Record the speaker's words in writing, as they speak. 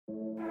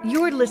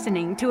You're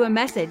listening to a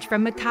message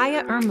from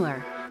Micaiah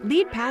Ermler,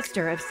 lead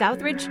pastor of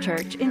Southridge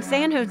Church in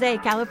San Jose,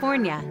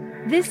 California.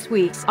 This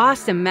week's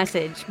awesome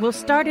message will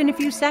start in a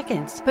few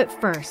seconds, but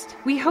first,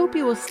 we hope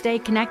you will stay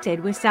connected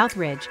with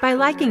Southridge by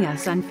liking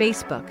us on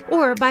Facebook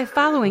or by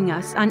following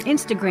us on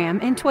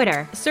Instagram and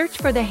Twitter. Search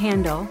for the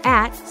handle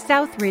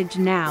 @Southridge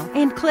Now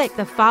and click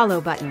the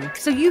follow button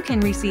so you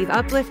can receive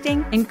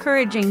uplifting,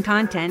 encouraging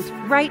content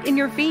right in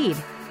your feed.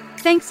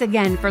 Thanks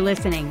again for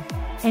listening.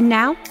 And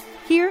now,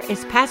 here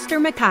is Pastor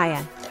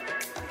Micaiah.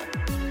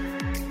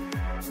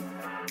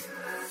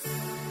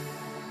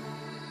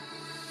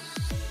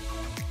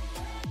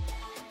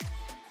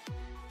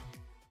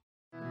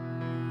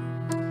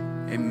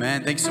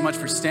 Amen. Thanks so much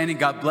for standing.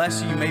 God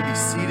bless you. You may be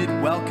seated.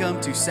 Welcome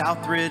to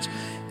Southridge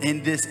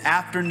in this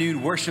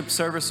afternoon worship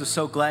service. We're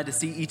so glad to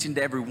see each and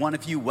every one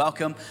of you.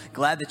 Welcome.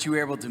 Glad that you were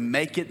able to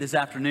make it this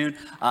afternoon.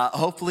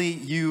 Hopefully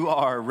you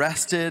are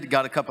rested,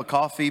 got a cup of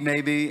coffee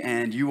maybe,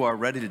 and you are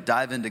ready to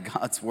dive into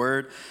God's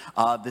word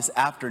this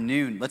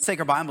afternoon. Let's take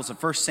our Bibles to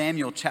 1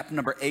 Samuel chapter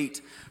number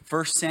 8.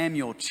 1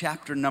 Samuel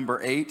chapter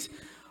number 8.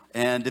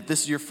 And if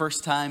this is your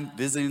first time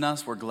visiting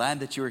us, we're glad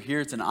that you are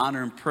here. It's an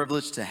honor and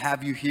privilege to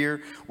have you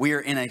here. We are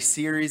in a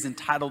series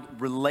entitled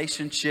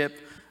Relationship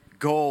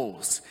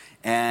Goals.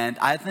 And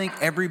I think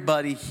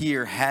everybody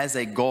here has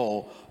a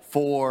goal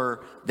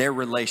for their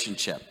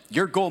relationship.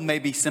 Your goal may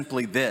be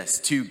simply this: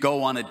 to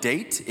go on a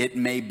date. It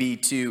may be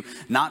to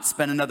not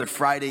spend another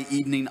Friday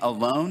evening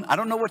alone. I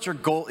don't know what your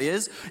goal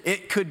is.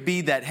 It could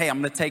be that, hey,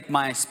 I'm going to take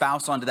my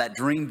spouse onto that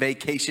dream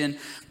vacation.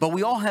 But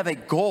we all have a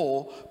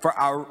goal for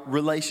our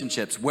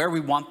relationships, where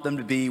we want them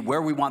to be,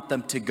 where we want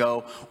them to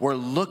go. We're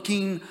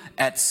looking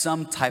at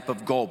some type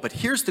of goal. But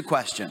here's the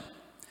question: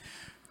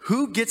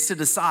 who gets to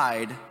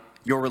decide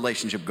your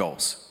relationship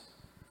goals?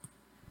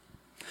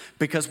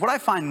 Because what I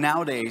find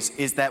nowadays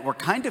is that we're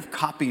kind of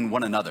copying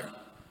one another.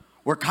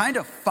 We're kind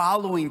of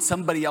following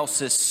somebody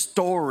else's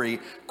story.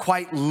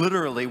 Quite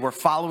literally, we're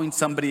following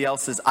somebody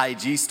else's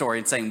IG story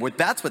and saying, well,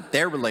 that's what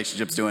their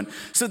relationship's doing,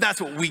 so that's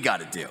what we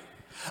got to do.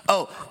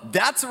 Oh,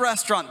 that's a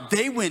restaurant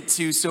they went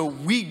to, so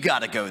we got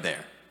to go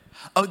there.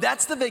 Oh,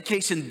 that's the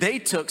vacation they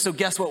took, so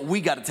guess what? We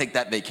got to take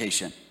that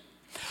vacation.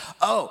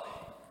 Oh,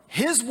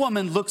 his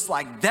woman looks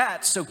like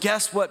that, so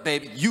guess what,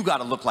 babe? You got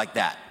to look like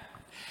that.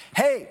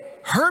 Hey,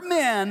 her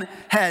man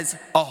has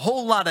a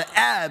whole lot of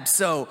abs,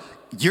 so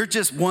you're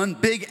just one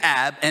big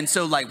ab, and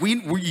so like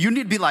you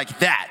need to be like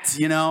that,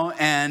 you know?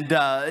 And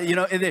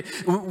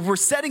we're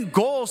setting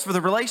goals for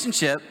the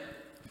relationship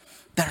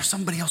that are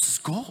somebody else's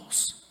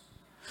goals.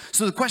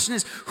 So the question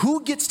is,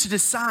 who gets to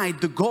decide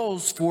the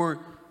goals for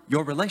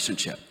your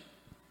relationship?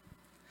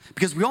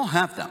 Because we all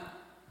have them.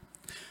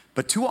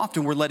 But too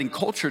often we're letting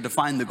culture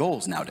define the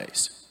goals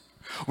nowadays.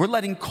 We're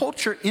letting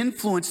culture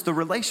influence the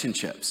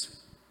relationships.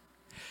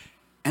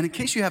 And in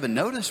case you haven't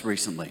noticed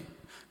recently,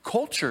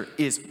 culture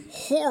is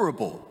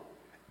horrible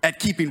at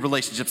keeping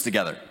relationships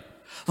together.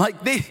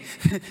 Like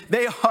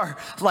they are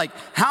like,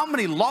 how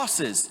many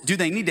losses do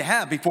they need to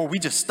have before we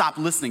just stop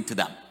listening to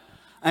them?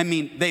 I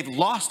mean, they've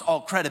lost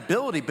all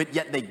credibility, but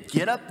yet they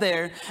get up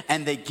there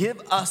and they give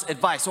us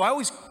advice. So I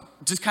always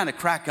just kind of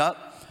crack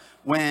up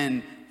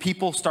when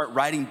people start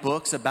writing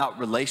books about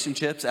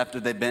relationships after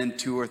they've been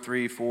 2 or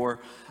 3, 4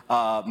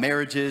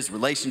 marriages,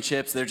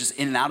 relationships. They're just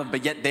in and out of,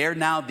 but yet they're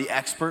now the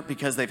expert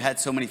because they've had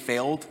so many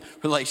failed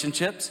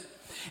relationships.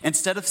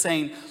 Instead of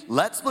saying,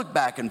 let's look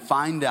back and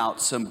find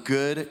out some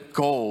good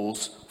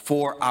goals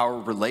for our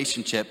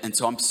relationship. And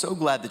so I'm so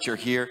glad that you're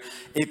here.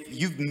 If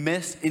you've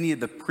missed any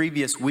of the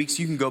previous weeks,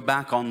 you can go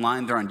back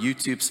online. They're on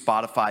YouTube,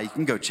 Spotify. You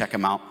can go check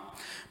them out.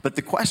 But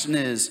the question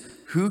is,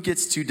 who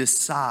gets to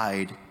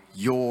decide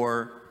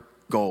your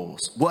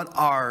goals? What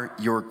are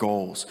your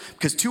goals?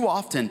 Because too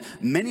often,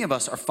 many of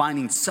us are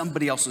finding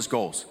somebody else's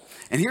goals.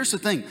 And here's the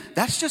thing,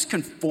 that's just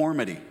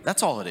conformity.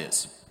 That's all it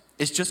is.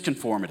 It's just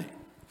conformity.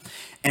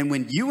 And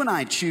when you and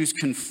I choose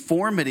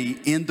conformity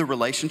in the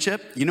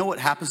relationship, you know what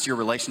happens to your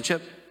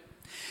relationship?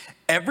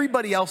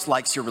 Everybody else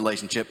likes your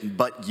relationship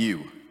but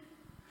you.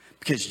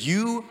 Because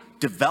you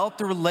develop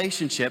the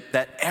relationship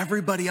that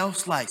everybody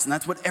else likes, and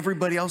that's what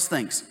everybody else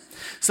thinks.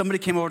 Somebody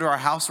came over to our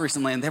house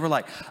recently and they were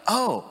like,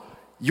 oh,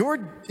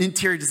 your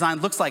interior design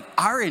looks like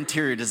our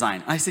interior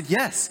design. And I said,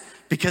 yes,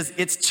 because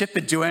it's Chip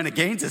and Joanna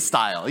Gaines'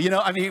 style. You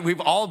know, I mean,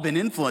 we've all been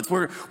influenced.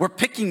 We're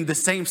picking the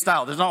same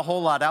style. There's not a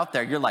whole lot out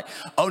there. You're like,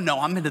 oh no,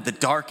 I'm into the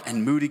dark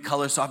and moody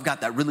color, so I've got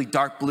that really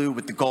dark blue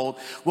with the gold.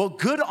 Well,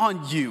 good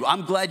on you.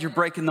 I'm glad you're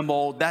breaking the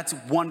mold. That's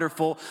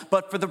wonderful.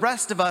 But for the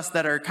rest of us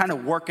that are kind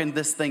of working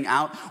this thing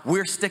out,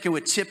 we're sticking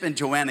with Chip and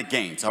Joanna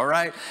Gaines, all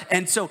right?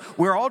 And so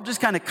we're all just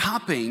kind of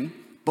copying,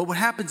 but what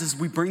happens is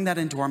we bring that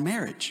into our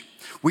marriage.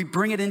 We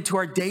bring it into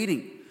our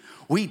dating.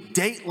 We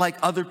date like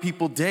other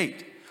people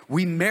date.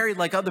 We marry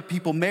like other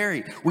people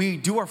marry. We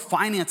do our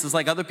finances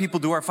like other people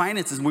do our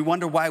finances. And we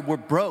wonder why we're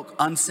broke,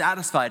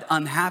 unsatisfied,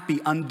 unhappy,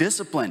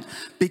 undisciplined.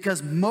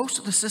 Because most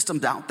of the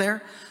systems out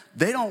there,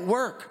 they don't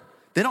work.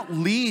 They don't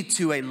lead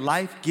to a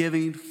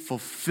life-giving,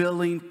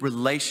 fulfilling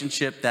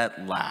relationship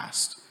that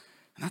lasts.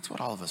 And that's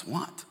what all of us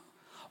want.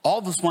 All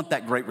of us want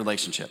that great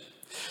relationship.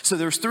 So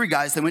there was 3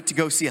 guys that went to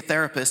go see a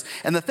therapist,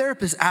 and the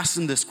therapist asked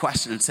them this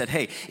question and said,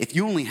 hey, if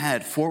you only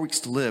had 4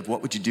 weeks to live,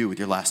 what would you do with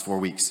your last 4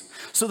 weeks?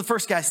 So the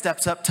first guy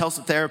steps up, tells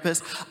the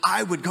therapist,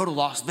 I would go to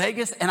Las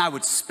Vegas and I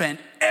would spend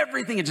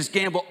everything and just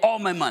gamble all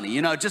my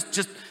money.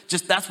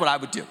 Just that's what I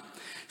would do.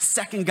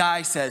 Second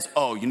guy says,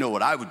 oh, you know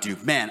what I would do?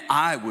 Man,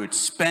 I would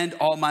spend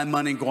all my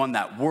money and go on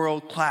that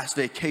world-class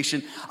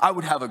vacation. I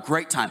would have a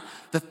great time.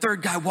 The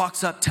third guy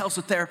walks up, tells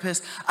the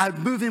therapist, I'd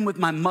move in with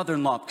my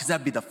mother-in-law because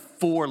that'd be the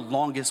 4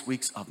 longest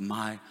weeks of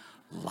my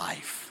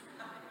life.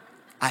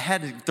 I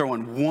had to throw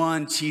in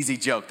one cheesy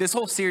joke. This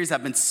whole series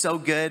have been so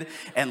good.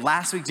 And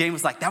last week, Jane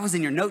was like, that was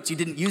in your notes. You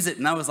didn't use it.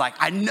 And I was like,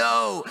 I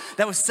know.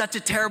 That was such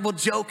a terrible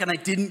joke. And I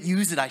didn't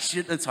use it. I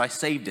shouldn't. So I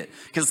saved it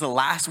because it's the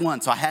last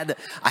one. So I had,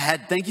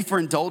 thank you for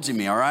indulging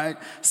me, all right?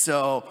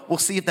 So we'll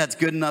see if that's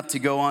good enough to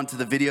go on to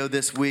the video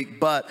this week.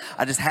 But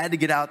I just had to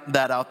get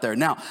that out there.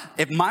 Now,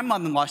 if my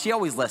mother-in-law, she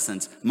always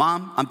listens.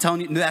 Mom, I'm telling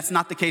you, that's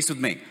not the case with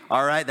me,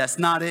 all right? That's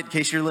not it, in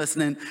case you're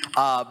listening.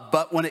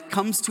 But when it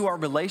comes to our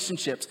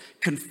relationships,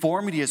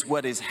 conformity is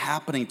what is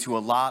happening to a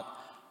lot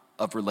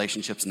of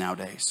relationships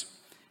nowadays.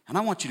 And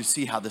I want you to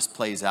see how this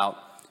plays out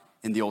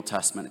in the Old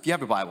Testament. If you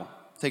have a Bible,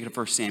 take it to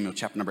 1 Samuel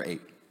chapter number 8.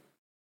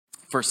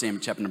 1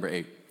 Samuel chapter number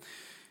 8.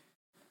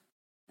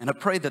 And I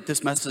pray that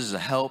this message is a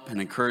help and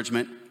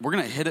encouragement. We're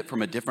going to hit it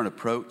from a different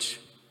approach.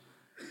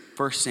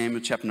 1 Samuel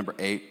chapter number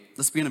 8.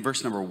 Let's begin in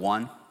verse number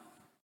 1.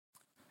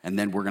 And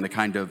then we're going to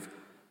kind of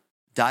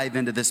dive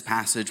into this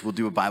passage. We'll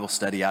do a Bible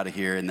study out of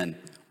here, and then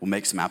we'll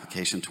make some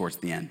application towards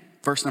the end.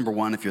 Verse number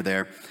 1, if you're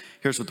there,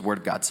 here's what the word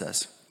of God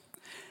says.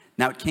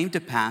 Now it came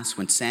to pass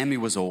when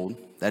Samuel was old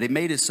that he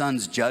made his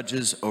sons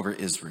judges over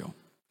Israel.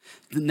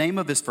 The name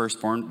of his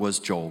firstborn was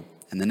Joel,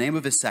 and the name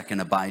of his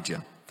second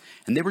Abijah.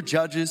 And they were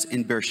judges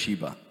in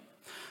Beersheba.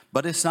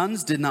 But his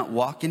sons did not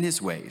walk in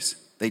his ways.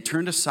 They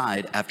turned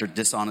aside after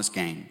dishonest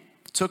gain,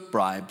 took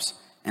bribes,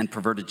 and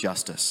perverted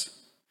justice.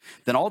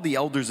 Then all the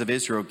elders of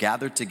Israel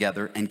gathered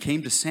together and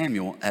came to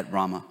Samuel at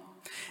Ramah.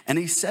 And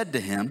he said to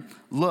him,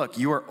 look,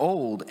 you are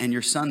old, and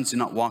your sons do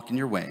not walk in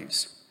your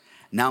ways.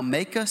 Now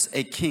make us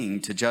a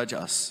king to judge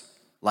us,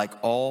 like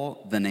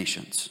all the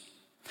nations.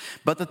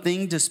 But the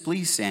thing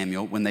displeased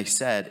Samuel when they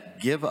said,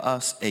 give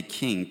us a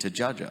king to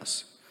judge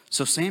us.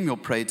 So Samuel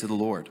prayed to the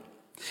Lord.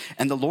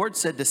 And the Lord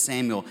said to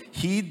Samuel,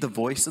 heed the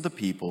voice of the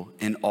people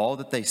in all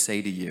that they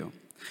say to you.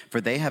 For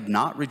they have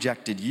not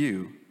rejected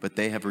you, but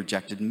they have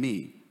rejected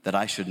me, that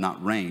I should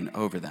not reign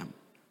over them.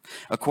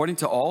 According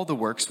to all the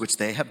works which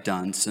they have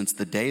done since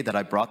the day that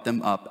I brought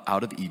them up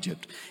out of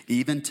Egypt,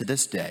 even to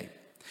this day,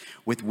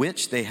 with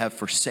which they have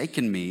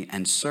forsaken me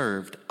and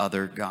served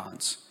other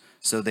gods.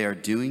 So they are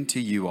doing to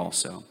you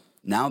also.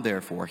 Now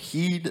therefore,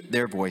 heed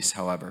their voice,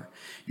 however.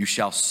 You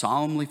shall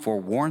solemnly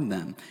forewarn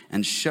them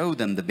and show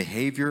them the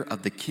behavior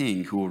of the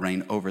king who will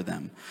reign over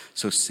them.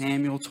 So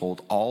Samuel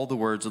told all the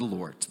words of the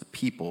Lord to the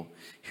people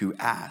who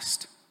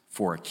asked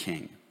for a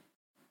king.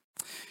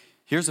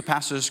 Here's a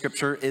passage of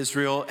scripture.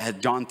 Israel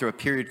had gone through a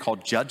period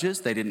called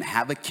Judges. They didn't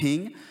have a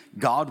king.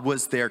 God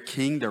was their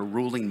king, their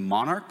ruling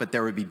monarch, but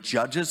there would be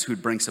judges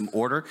who'd bring some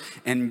order.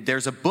 And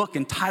there's a book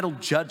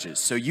entitled Judges.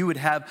 So you would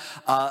have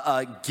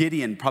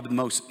Gideon, probably the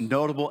most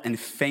notable and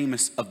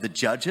famous of the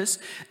judges.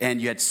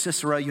 And you had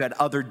Sisera, you had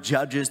other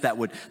judges that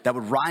would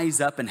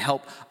rise up and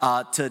help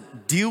to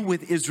deal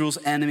with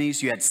Israel's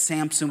enemies. You had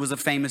Samson was a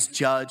famous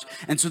judge.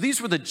 And so these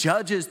were the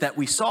judges that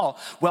we saw.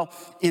 Well,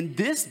 in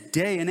this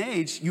day and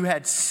age, you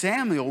had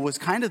Samuel was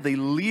kind of the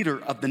leader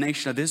of the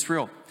nation of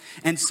Israel.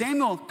 And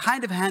Samuel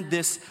kind of had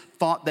this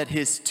thought that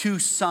his 2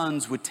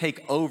 sons would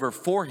take over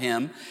for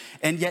him,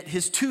 and yet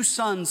his 2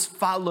 sons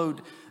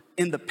followed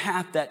in the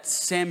path that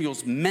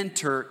Samuel's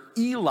mentor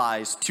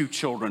Eli's 2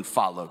 children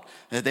followed.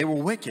 They were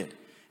wicked.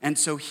 And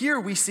so here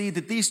we see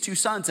that these 2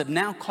 sons have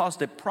now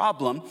caused a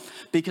problem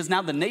because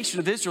now the nation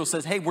of Israel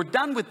says, hey, we're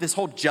done with this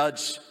whole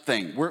judge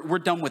thing. We're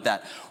done with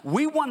that.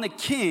 We want a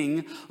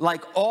king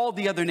like all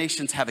the other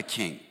nations have a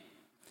king.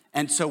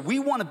 And so we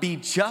want to be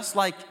just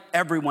like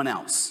everyone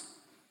else.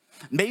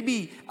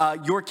 Maybe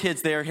your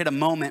kids there hit a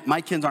moment. My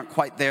kids aren't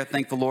quite there,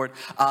 thank the Lord.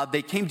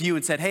 They came to you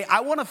and said, hey,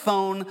 I want a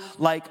phone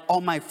like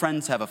all my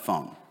friends have a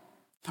phone.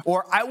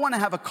 Or I want to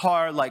have a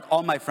car like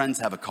all my friends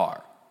have a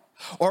car.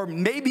 Or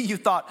maybe you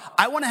thought,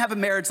 I want to have a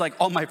marriage like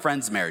all my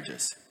friends'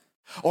 marriages.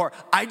 Or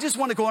I just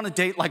want to go on a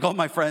date like all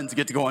my friends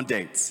get to go on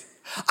dates.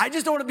 I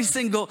just don't want to be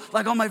single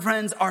like all my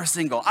friends are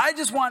single. I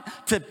just want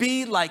to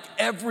be like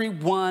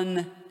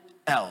everyone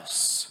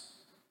else.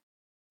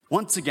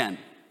 Once again,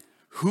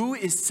 who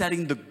is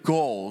setting the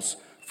goals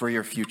for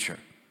your future?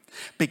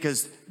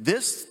 Because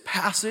this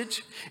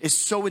passage is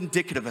so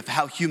indicative of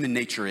how human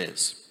nature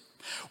is.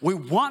 We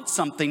want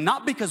something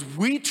not because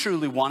we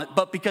truly want it,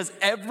 but because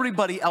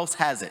everybody else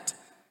has it.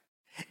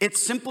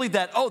 It's simply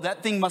that, oh,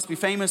 that thing must be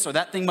famous or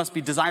that thing must be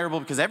desirable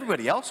because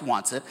everybody else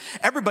wants it.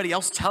 Everybody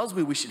else tells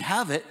me we should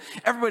have it.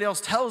 Everybody else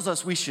tells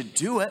us we should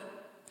do it.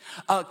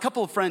 A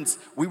couple of friends,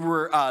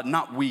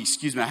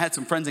 I had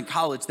some friends in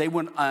college. They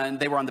went and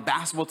they were on the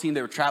basketball team.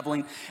 They were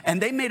traveling, and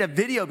they made a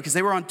video because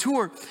they were on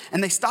tour,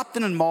 and they stopped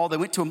in a mall. They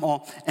went to a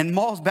mall, and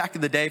malls back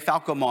in the day,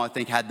 Falco Mall, I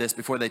think, had this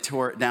before they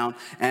tore it down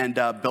and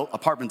built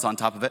apartments on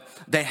top of it.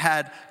 They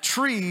had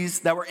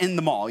trees that were in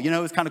the mall. You know,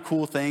 it was kind of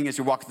cool thing as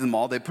you're walking through the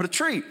mall, they put a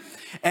tree.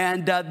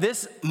 And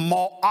this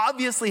mall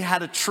obviously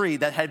had a tree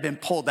that had been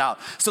pulled out.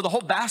 So the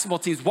whole basketball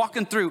team's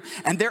walking through,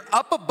 and they're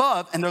up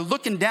above, and they're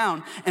looking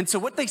down. And so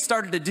what they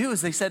started to do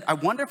is they said, I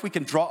wonder if we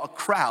can draw a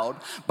crowd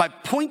by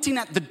pointing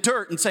at the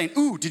dirt and saying,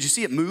 ooh, did you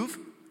see it move?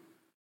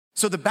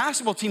 So the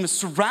basketball team has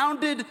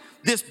surrounded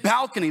this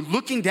balcony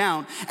looking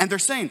down, and they're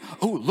saying,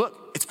 oh,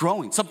 look, it's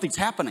growing. Something's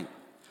happening.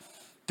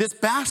 This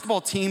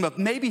basketball team of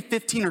maybe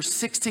 15 or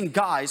 16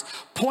 guys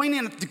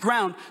pointing at the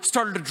ground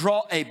started to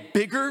draw a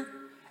bigger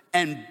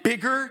and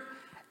bigger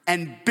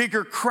and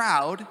bigger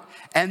crowd.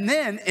 And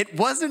then it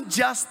wasn't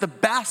just the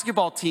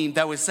basketball team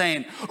that was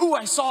saying, ooh,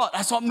 I saw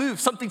it move,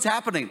 something's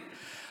happening.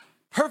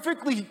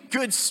 Perfectly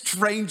good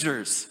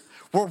strangers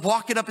were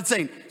walking up and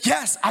saying,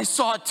 yes, I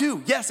saw it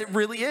too. Yes, it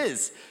really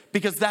is.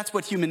 Because that's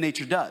what human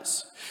nature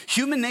does.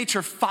 Human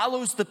nature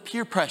follows the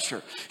peer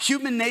pressure.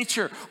 Human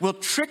nature will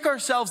trick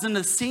ourselves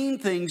into seeing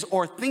things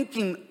or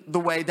thinking the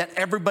way that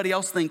everybody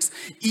else thinks,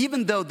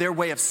 even though their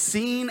way of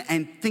seeing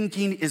and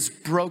thinking is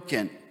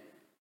broken.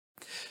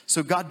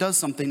 So God does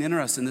something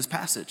interesting in this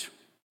passage.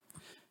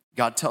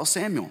 God tells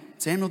Samuel,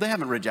 they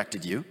haven't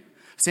rejected you.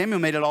 Samuel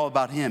made it all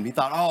about him. He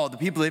thought, oh, the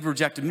people, they've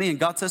rejected me. And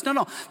God says,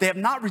 no, they have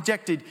not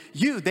rejected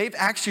you. They've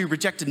actually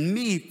rejected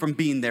me from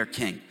being their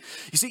king.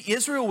 You see,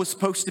 Israel was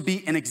supposed to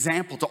be an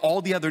example to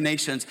all the other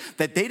nations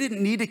that they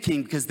didn't need a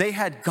king because they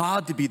had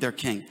God to be their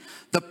king.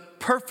 The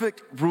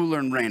perfect ruler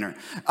and reigner,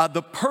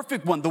 the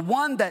perfect one, the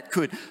one that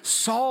could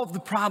solve the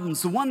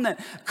problems, the one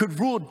that could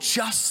rule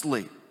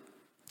justly,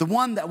 the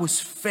one that was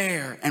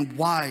fair and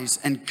wise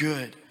and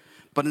good.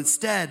 But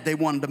instead, they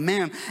wanted a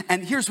man.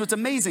 And here's what's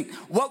amazing.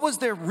 What was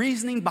their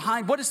reasoning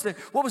behind? What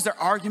was their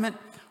argument?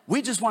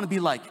 We just want to be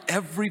like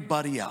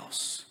everybody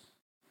else.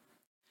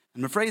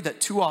 I'm afraid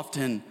that too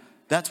often,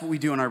 that's what we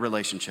do in our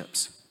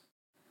relationships.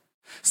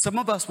 Some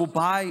of us will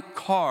buy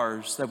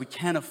cars that we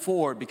can't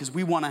afford because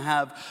we want to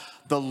have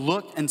the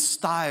look and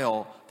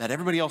style that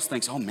everybody else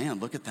thinks, oh man,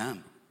 look at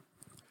them.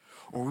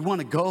 Or we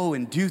want to go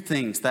and do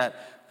things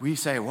that we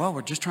say, well,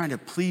 we're just trying to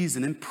please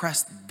and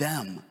impress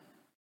them.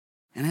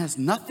 And it has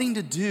nothing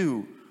to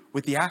do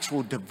with the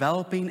actual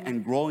developing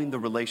and growing the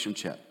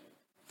relationship.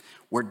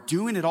 We're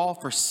doing it all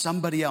for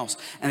somebody else.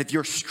 And if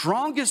your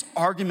strongest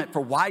argument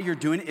for why you're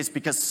doing it is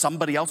because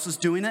somebody else is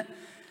doing it,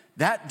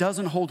 that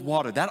doesn't hold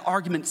water. That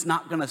argument's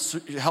not going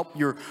to help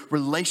your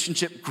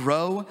relationship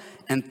grow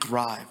and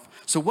thrive.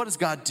 So what does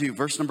God do?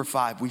 Verse number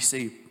 5, we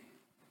see,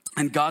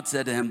 and God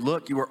said to him,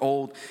 look, you are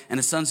old, and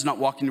the sons do not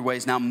walk in your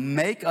ways. Now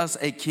make us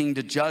a king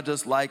to judge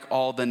us like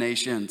all the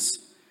nations.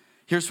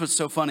 Here's what's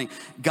so funny.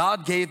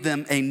 God gave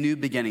them a new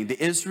beginning.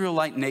 The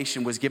Israelite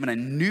nation was given a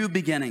new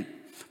beginning.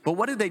 But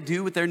what did they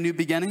do with their new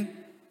beginning?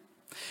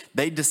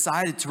 They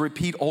decided to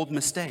repeat old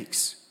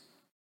mistakes.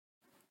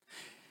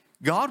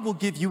 God will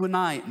give you and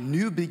I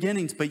new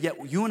beginnings, but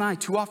yet you and I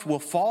too often will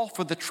fall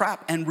for the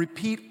trap and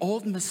repeat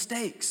old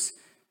mistakes.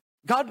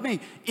 God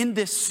in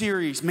this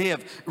series, may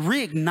have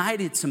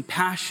reignited some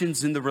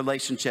passions in the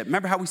relationship.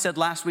 Remember how we said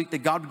last week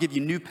that God would give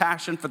you new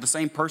passion for the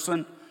same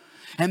person?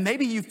 And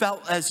maybe you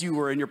felt as you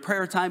were in your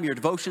prayer time, your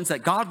devotions,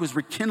 that God was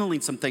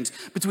rekindling some things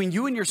between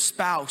you and your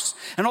spouse.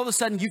 And all of a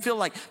sudden you feel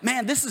like,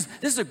 man, this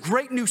is a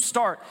great new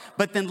start.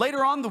 But then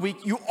later on in the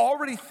week, you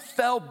already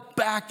fell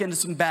back into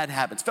some bad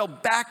habits, fell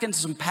back into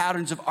some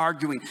patterns of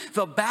arguing,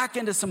 fell back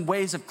into some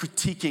ways of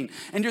critiquing.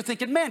 And you're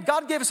thinking, man,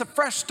 God gave us a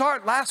fresh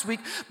start last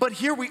week, but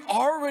here we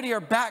already are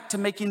back to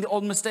making the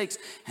old mistakes.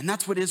 And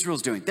that's what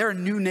Israel's doing. They're a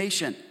new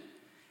nation.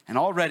 And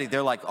already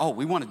they're like, oh,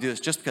 we want to do this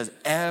just because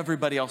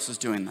everybody else is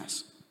doing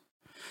this.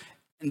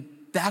 And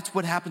that's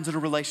what happens in a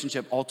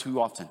relationship all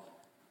too often.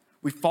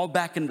 We fall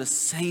back into the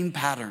same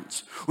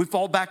patterns. We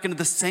fall back into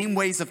the same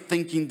ways of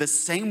thinking, the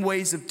same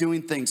ways of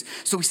doing things.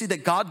 So we see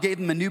that God gave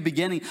them a new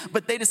beginning,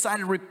 but they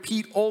decided to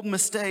repeat old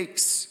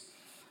mistakes.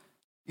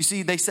 You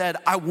see, they said,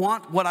 I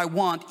want what I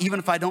want, even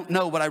if I don't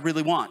know what I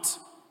really want.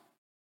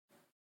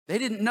 They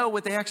didn't know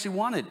what they actually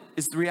wanted,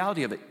 is the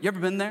reality of it. You ever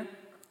been there?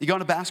 You go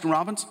into Baskin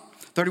Robbins,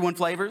 31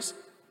 flavors,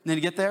 and then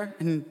you get there,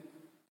 and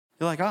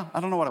you're like, oh, I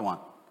don't know what I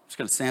want. I'm just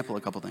going to sample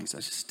a couple things.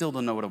 I still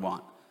don't know what I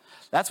want.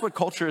 That's what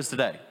culture is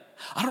today.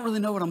 I don't really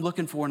know what I'm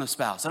looking for in a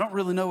spouse. I don't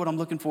really know what I'm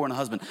looking for in a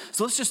husband.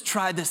 So let's just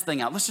try this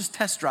thing out. Let's just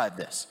test drive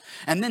this.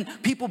 And then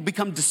people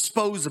become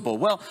disposable.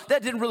 Well,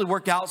 that didn't really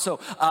work out, so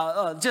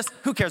just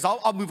who cares?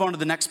 I'll move on to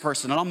the next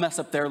person, and I'll mess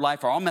up their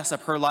life, or I'll mess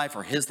up her life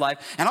or his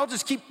life, and I'll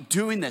just keep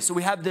doing this. So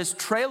we have this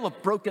trail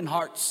of broken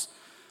hearts.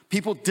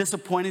 People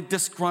disappointed,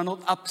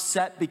 disgruntled,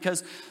 upset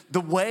because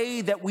the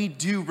way that we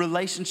do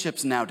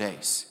relationships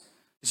nowadays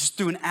is just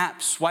through an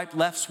app, swipe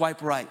left,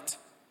 swipe right.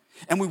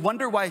 And we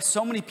wonder why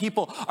so many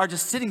people are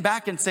just sitting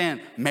back and saying,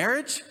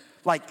 marriage?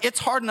 Like, it's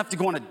hard enough to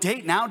go on a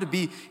date now to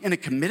be in a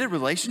committed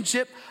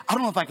relationship. I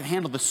don't know if I can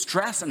handle the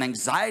stress and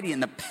anxiety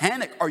and the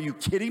panic. Are you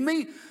kidding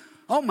me?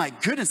 Oh my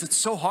goodness, it's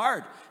so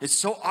hard. It's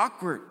so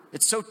awkward.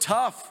 It's so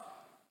tough.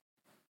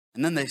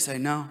 And then they say,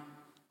 no,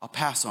 I'll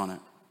pass on it.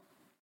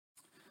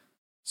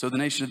 So the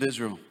nation of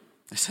Israel,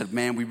 they said,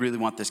 man, we really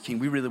want this king.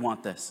 We really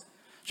want this.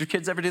 Did your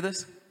kids ever do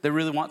this? They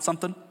really want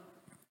something?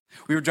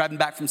 We were driving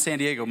back from San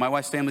Diego. My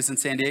wife's family's in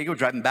San Diego,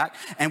 driving back,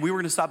 and we were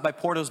going to stop by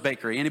Porto's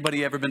Bakery.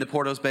 Anybody ever been to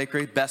Porto's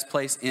Bakery? Best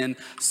place in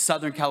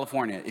Southern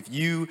California. If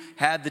you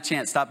had the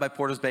chance, stop by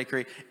Porto's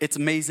Bakery. It's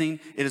amazing.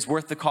 It is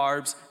worth the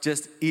carbs.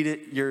 Just eat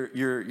it.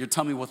 Your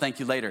tummy will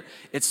thank you later.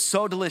 It's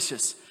so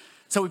delicious.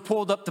 So we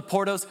pulled up to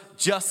Porto's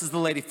just as the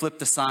lady flipped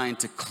the sign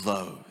to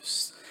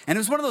close. And it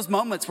was one of those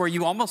moments where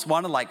you almost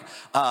want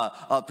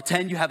to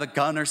pretend you have a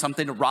gun or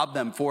something to rob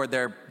them for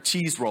their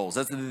cheese rolls.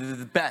 That's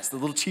the best, the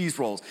little cheese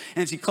rolls.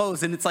 And she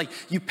closed, and it's like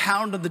you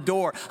pound on the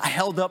door. I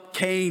held up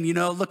Cain,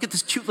 look at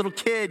this cute little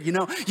kid,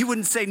 You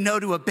wouldn't say no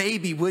to a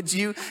baby, would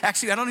you?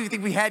 Actually, I don't even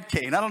think we had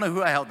Cain. I don't know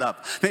who I held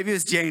up. Maybe it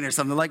was Jane or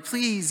something. Like,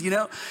 please,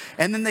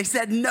 And then they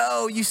said,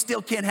 no, you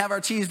still can't have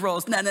our cheese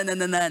rolls. No,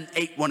 and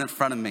ate one in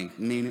front of me.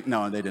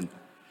 No, they didn't.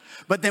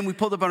 But then we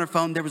pulled up on our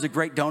phone. There was a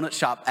great donut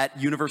shop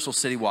at Universal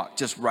City Walk,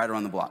 just right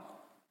around the block.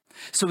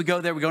 So we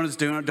go there, we go to this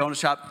donut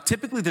shop.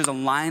 Typically, there's a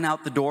line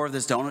out the door of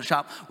this donut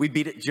shop. We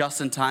beat it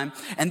just in time.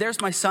 And there's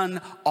my son,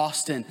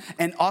 Austin.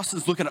 And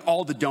Austin's looking at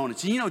all the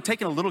donuts. And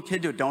taking a little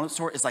kid to a donut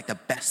store is like the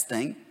best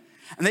thing.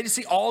 And they just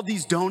see all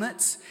these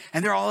donuts,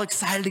 and they're all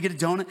excited to get a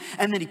donut.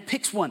 And then he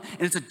picks one,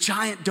 and it's a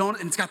giant donut,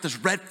 and it's got this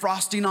red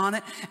frosting on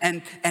it.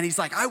 And he's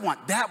like, I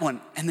want that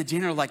one. And the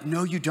janitor are like,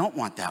 no, you don't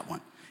want that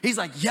one. He's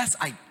like, yes,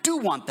 I do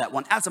want that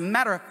one. As a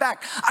matter of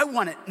fact, I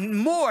want it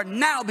more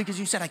now because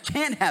you said I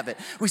can't have it.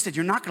 We said,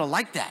 you're not going to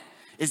like that.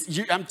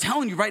 I'm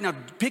telling you right now,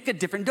 pick a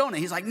different donut.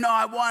 He's like, no,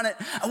 I want it.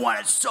 I want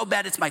it so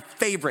bad. It's my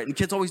favorite. And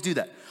kids always do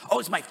that. Oh,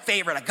 it's my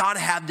favorite. I got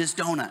to have this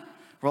donut.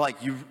 We're like,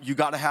 you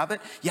got to have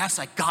it? Yes,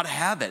 I got to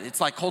have it.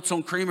 It's like Cold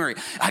Stone Creamery.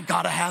 I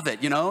got to have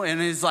it,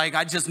 And he's like,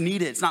 I just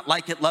need it. It's not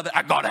like it, love it.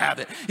 I got to have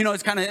it.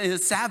 It's kind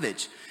of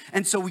savage.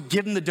 And so we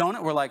give him the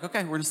donut. We're like,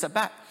 okay, we're going to step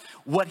back.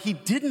 What he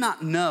did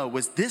not know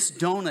was this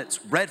donut's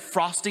red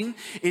frosting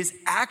is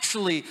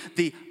actually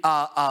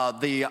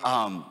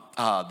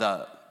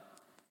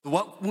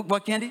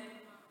what candy?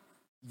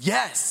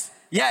 Yes.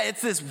 Yeah,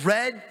 it's this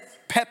red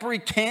peppery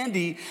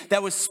candy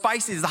that was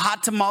spicy. It's the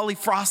hot tamale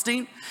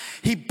frosting.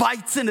 He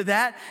bites into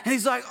that and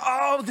he's like,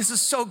 oh, this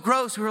is so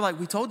gross. We were like,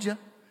 we told you,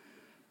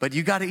 but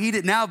you got to eat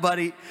it now,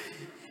 buddy.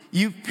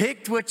 You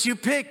picked what you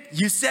picked.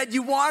 You said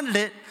you wanted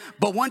it,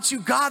 but once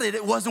you got it,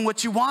 it wasn't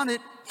what you wanted.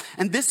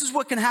 And this is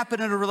what can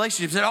happen in a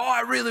relationship. You say, oh,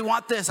 I really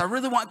want this. I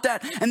really want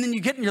that. And then you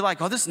get and you're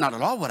like, oh, this is not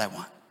at all what I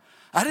want.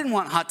 I didn't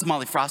want hot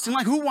tamale frosting.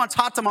 Like, who wants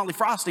hot tamale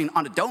frosting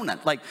on a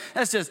donut? Like,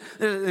 that's just,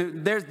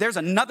 there's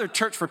another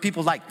church for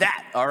people like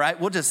that, all right?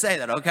 We'll just say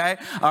that, okay?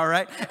 All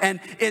right? And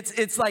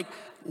it's like,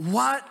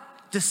 what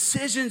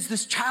decisions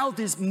this child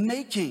is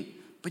making.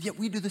 But yet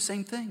we do the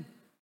same thing.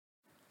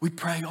 We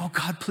pray, oh,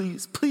 God,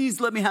 please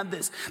let me have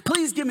this.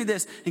 Please give me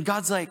this. And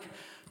God's like,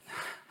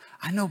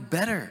 I know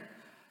better.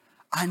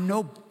 I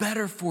know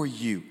better for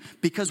you.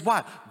 Because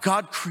why?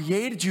 God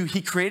created you.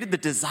 He created the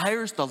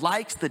desires, the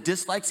likes, the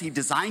dislikes. He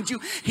designed you.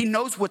 He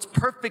knows what's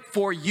perfect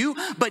for you.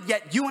 But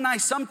yet you and I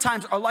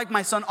sometimes are like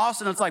my son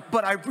Austin. It's like,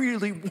 but I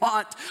really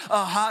want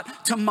a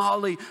hot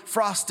tamale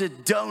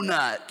frosted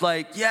donut.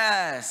 Like,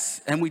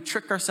 yes. And we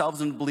trick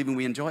ourselves into believing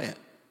we enjoy it.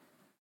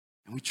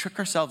 And we trick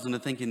ourselves into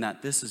thinking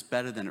that this is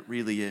better than it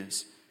really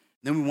is.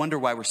 Then we wonder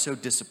why we're so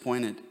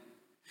disappointed.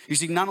 You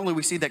see, not only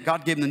we see that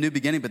God gave them the new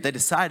beginning, but they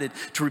decided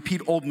to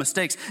repeat old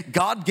mistakes.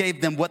 God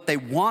gave them what they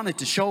wanted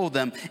to show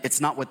them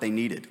it's not what they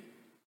needed.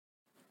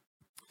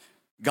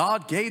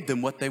 God gave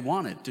them what they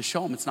wanted to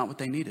show them it's not what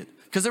they needed.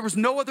 Because there was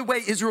no other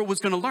way Israel was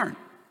going to learn.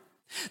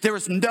 There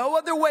was no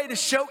other way to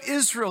show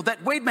Israel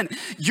that, wait a minute,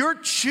 you're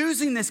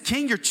choosing this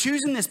king, you're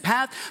choosing this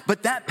path,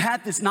 but that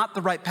path is not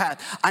the right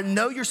path. I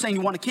know you're saying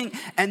you want a king.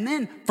 And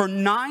then for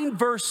 9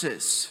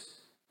 verses,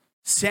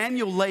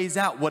 Samuel lays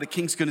out what a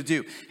king's going to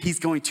do. He's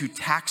going to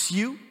tax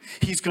you.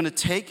 He's going to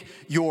take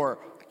your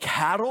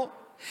cattle.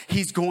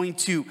 He's going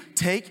to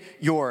take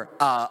your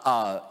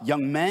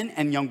young men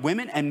and young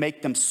women and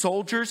make them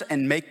soldiers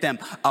and make them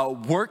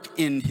work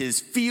in his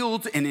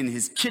fields and in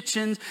his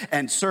kitchens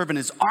and serve in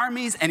his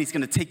armies. And he's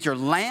going to take your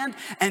land.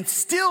 And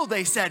still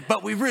they said,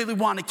 but we really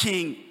want a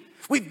king.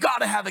 We've got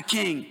to have a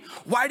king.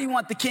 Why do you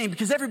want the king?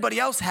 Because everybody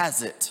else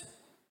has it.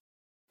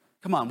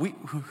 Come on,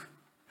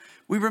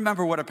 we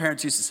remember what our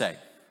parents used to say.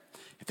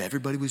 If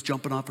everybody was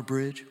jumping off a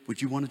bridge,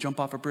 would you want to jump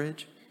off a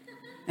bridge?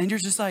 And you're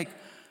just like,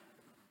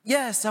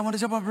 yes, I want to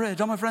jump off a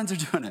bridge. All my friends are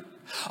doing it.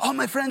 All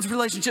my friends'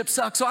 relationships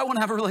suck, so I want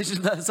to have a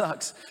relationship that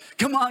sucks.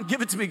 Come on,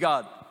 give it to me,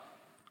 God.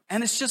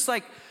 And it's just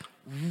like,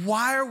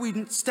 why are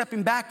we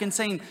stepping back and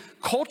saying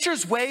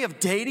culture's way of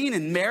dating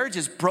and marriage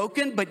is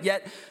broken, but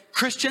yet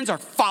Christians are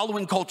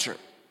following culture?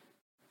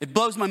 It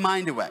blows my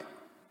mind away.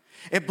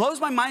 It blows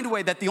my mind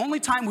away that the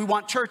only time we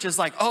want church is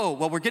like, oh,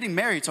 well, we're getting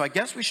married, so I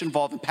guess we should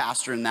involve a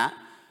pastor in that.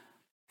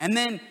 And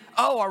then,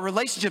 our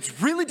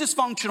relationship's really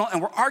dysfunctional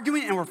and we're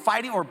arguing and we're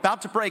fighting or we're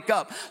about to break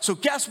up. So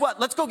guess what?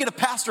 Let's go get a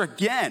pastor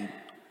again.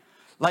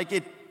 Like,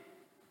 it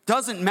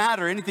doesn't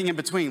matter anything in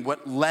between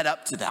what led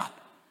up to that.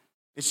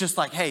 It's just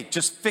like, hey,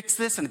 just fix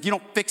this. And if you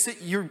don't fix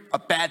it, you're a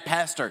bad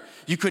pastor.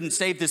 You couldn't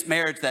save this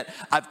marriage that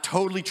I've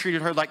totally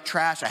treated her like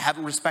trash. I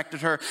haven't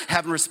respected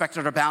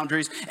her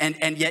boundaries.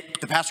 And yet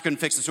the pastor couldn't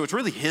fix it. So it's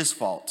really his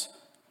fault.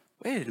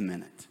 Wait a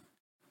minute.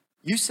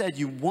 You said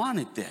you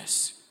wanted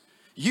this.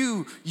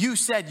 You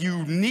said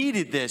you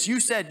needed this. You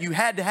said you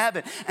had to have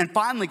it. And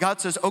finally,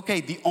 God says,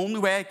 okay, the only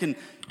way I can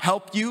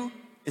help you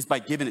is by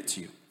giving it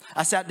to you.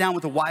 I sat down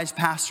with a wise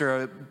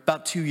pastor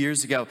about 2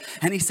 years ago,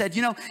 and he said,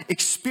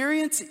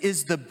 experience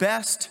is the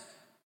best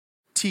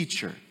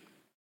teacher.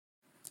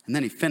 And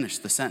then he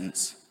finished the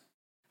sentence.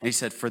 And he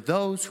said, for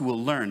those who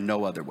will learn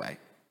no other way.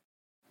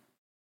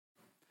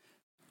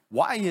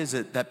 Why is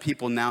it that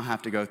people now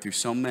have to go through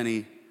so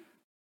many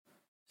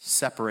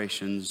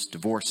separations,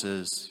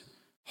 divorces,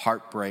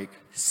 heartbreak,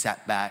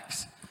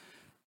 setbacks,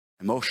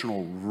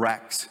 emotional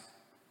wrecks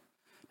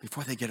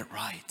before they get it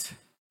right?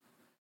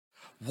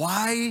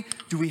 Why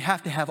do we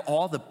have to have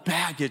all the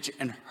baggage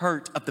and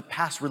hurt of the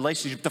past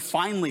relationship to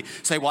finally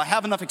say, well, I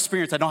have enough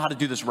experience, I know how to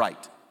do this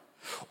right?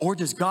 Or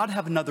does God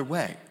have another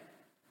way?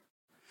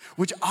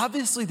 Which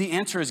obviously the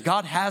answer is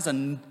God has a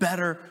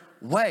better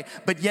way.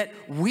 But yet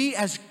we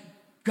as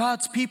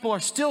God's people are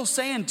still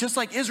saying, just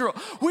like Israel,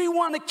 we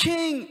want a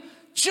king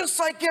just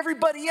like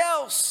everybody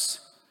else.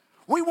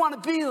 We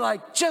want to be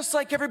just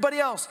like everybody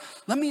else.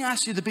 Let me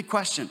ask you the big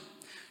question.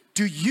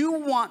 Do you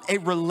want a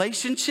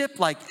relationship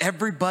like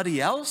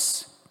everybody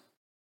else?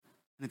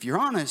 And if you're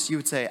honest, you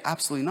would say,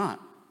 absolutely not.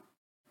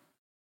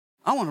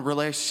 I want a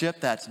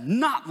relationship that's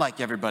not like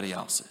everybody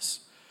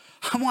else's.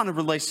 I want a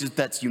relationship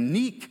that's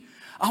unique.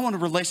 I want a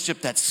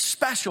relationship that's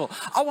special.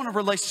 I want a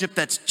relationship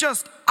that's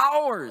just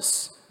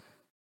ours.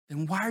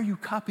 Then why are you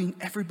copying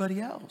everybody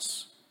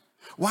else?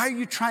 Why are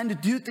you trying to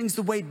do things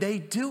the way they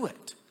do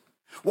it?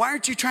 Why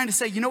aren't you trying to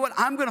say, you know what,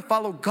 I'm going to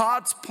follow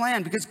God's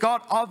plan because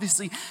God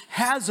obviously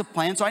has a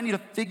plan, so I need to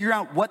figure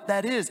out what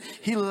that is.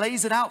 He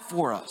lays it out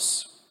for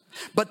us.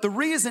 But the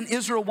reason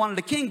Israel wanted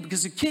a king,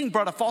 because a king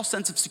brought a false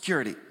sense of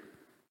security.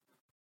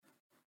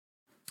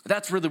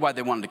 That's really why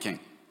they wanted a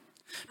king.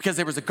 Because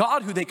there was a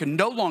God who they could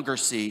no longer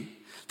see.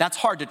 That's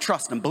hard to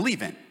trust and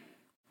believe in.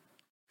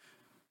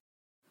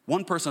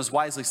 One person has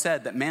wisely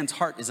said that man's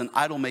heart is an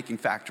idol-making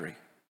factory.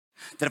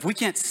 That if we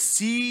can't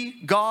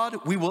see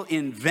God, we will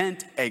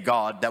invent a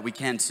God that we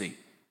can see.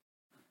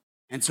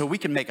 And so we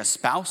can make a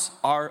spouse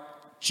our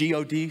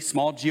G-O-D,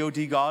 small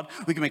G-O-D God.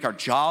 We can make our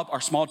job our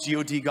small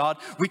G-O-D God.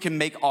 We can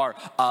make our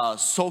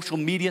social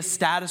media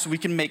status. We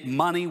can make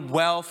money,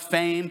 wealth,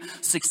 fame,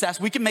 success.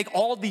 We can make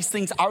all these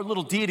things our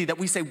little deity that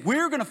we say,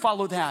 we're going to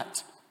follow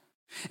that.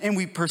 And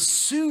we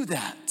pursue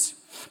that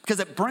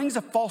because it brings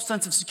a false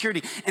sense of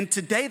security. And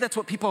today, that's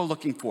what people are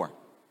looking for.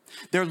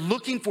 They're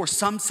looking for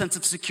some sense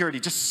of security,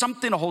 just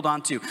something to hold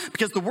on to,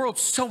 because the world's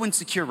so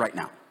insecure right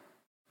now.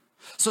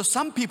 So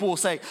some people will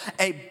say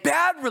a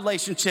bad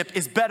relationship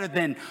is better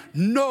than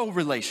no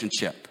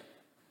relationship.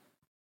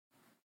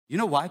 You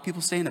know why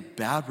people stay in a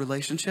bad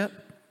relationship?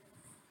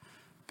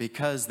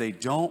 Because they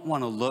don't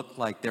want to look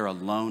like they're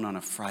alone on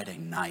a Friday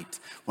night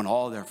when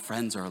all their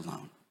friends are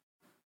alone.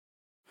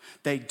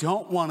 They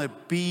don't want to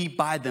be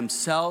by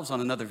themselves on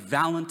another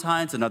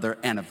Valentine's, another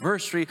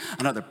anniversary,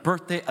 another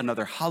birthday,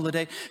 another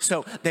holiday.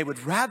 So they would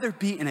rather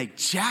be in a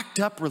jacked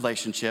up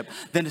relationship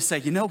than to say,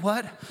 you know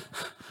what?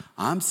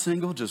 I'm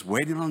single, just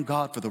waiting on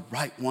God for the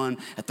right one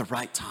at the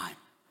right time.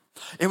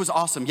 It was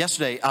awesome.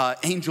 Yesterday,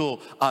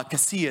 Angel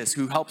Casillas,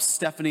 who helps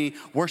Stephanie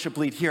worship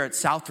lead here at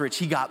Southridge,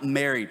 he got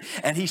married.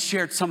 And he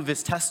shared some of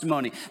his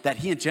testimony that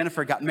he and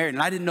Jennifer got married.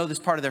 And I didn't know this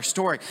part of their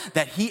story,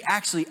 that he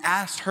actually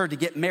asked her to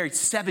get married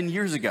 7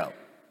 years ago.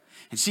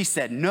 And she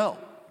said no.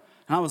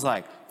 And I was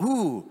like,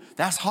 ooh,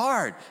 that's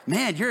hard.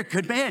 Man, you're a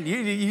good man.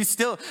 You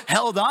still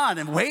held on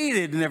and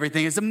waited and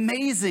everything. It's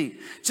amazing.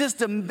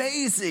 Just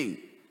amazing.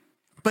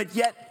 But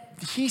yet,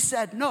 he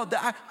said, no,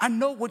 I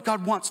know what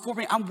God wants for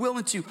me. I'm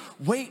willing to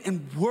wait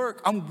and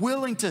work. I'm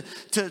willing to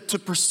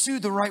pursue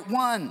the right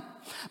one.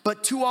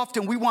 But too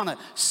often we want to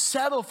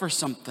settle for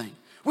something.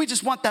 We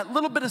just want that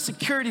little bit of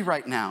security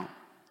right now.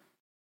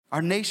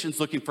 Our nation's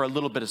looking for a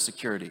little bit of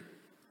security.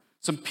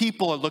 Some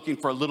people are looking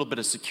for a little bit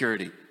of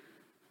security.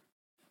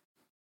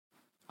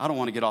 I don't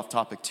want to get off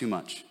topic too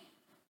much.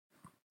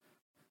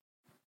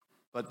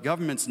 But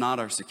government's not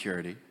our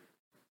security.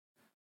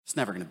 It's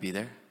never going to be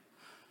there.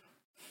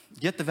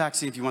 Get the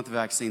vaccine if you want the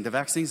vaccine. The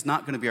vaccine's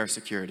not going to be our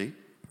security.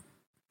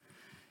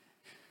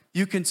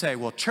 You can say,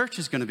 well, church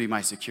is going to be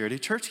my security.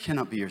 Church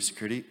cannot be your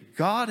security.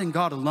 God and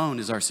God alone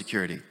is our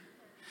security.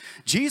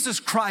 Jesus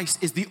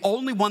Christ is the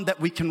only one that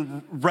we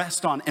can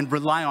rest on and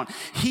rely on.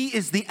 He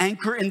is the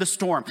anchor in the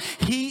storm.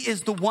 He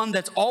is the one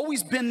that's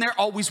always been there,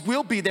 always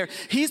will be there.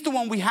 He's the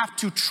one we have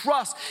to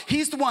trust.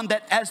 He's the one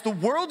that, as the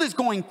world is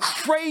going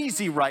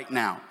crazy right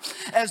now,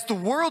 as the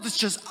world is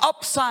just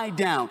upside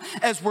down,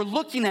 as we're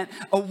looking at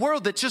a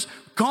world that's just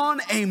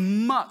gone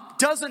amok,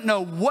 doesn't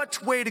know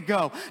which way to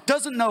go,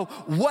 doesn't know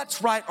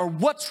what's right or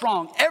what's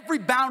wrong. Every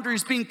boundary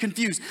is being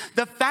confused.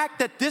 The fact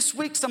that this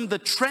week some of the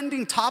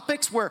trending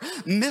topics where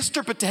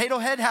Mr. Potato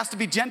Head has to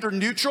be gender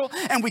neutral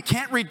and we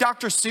can't read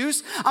Dr.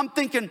 Seuss, I'm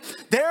thinking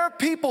there are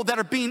people that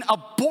are being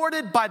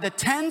aborted by the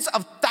tens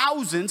of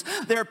thousands.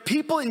 There are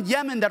people in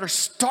Yemen that are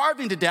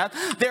starving to death.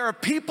 There are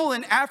people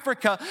in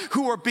Africa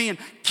who are being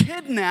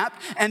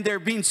kidnapped and they're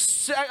being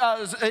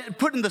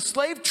put in the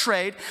slave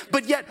trade,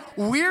 but yet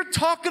we're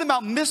talking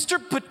about Mr.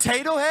 Potato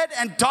Head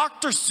and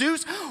Dr.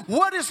 Seuss.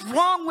 What is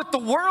wrong with the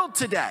world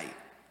today?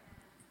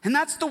 And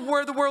that's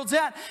where the world's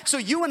at. So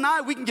you and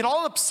I, we can get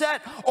all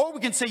upset, or we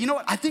can say, you know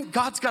what, I think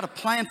God's got a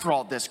plan for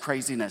all this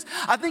craziness.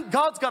 I think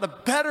God's got a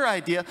better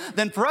idea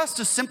than for us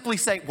to simply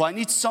say, well, I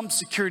need some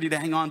security to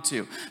hang on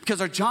to,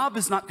 because our job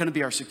is not going to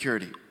be our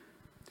security.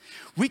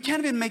 We can't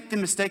even make the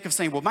mistake of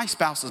saying, well, my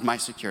spouse is my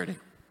security.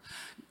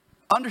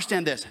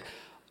 Understand this,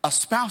 a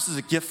spouse is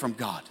a gift from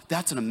God.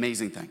 That's an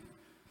amazing thing.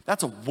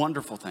 That's a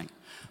wonderful thing.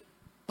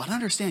 But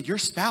understand, your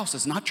spouse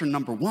is not your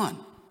number one.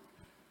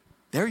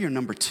 They're your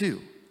number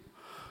two.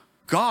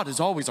 God is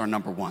always our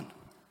number one,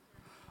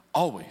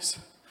 always.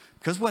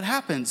 Because what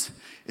happens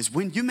is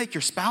when you make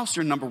your spouse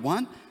your number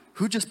one,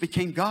 who just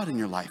became God in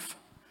your life?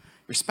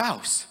 Your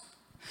spouse.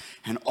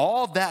 And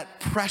all that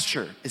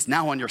pressure is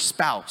now on your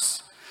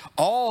spouse.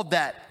 All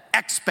that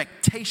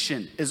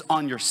expectation is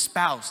on your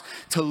spouse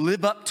to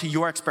live up to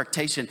your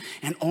expectation.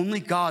 And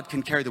only God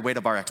can carry the weight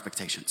of our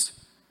expectations,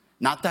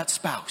 not that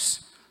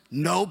spouse.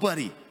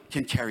 Nobody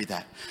can carry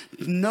that.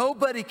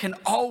 Nobody can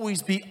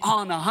always be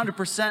on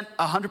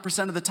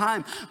 100% of the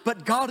time,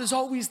 but God is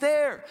always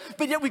there.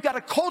 But yet we've got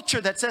a culture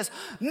that says,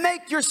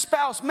 make your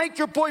spouse, make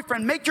your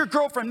boyfriend, make your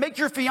girlfriend, make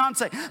your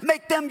fiance,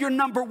 make them your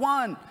number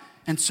one.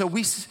 And so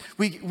we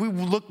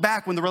look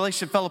back when the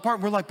relationship fell apart,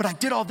 and we're like, but I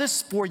did all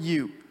this for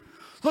you.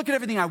 Look at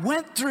everything I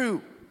went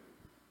through.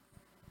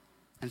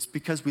 And it's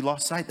because we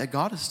lost sight that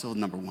God is still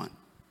number one.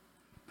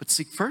 But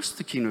seek first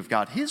the kingdom of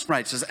God, his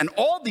righteousness, and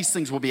all these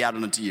things will be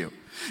added unto you.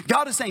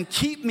 God is saying,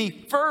 keep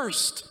me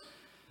first.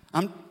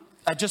 I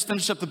just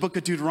finished up the book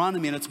of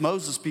Deuteronomy, and it's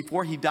Moses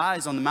before he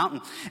dies on the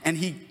mountain. And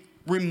he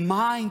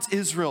reminds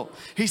Israel,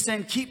 he's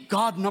saying, keep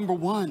God number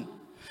one.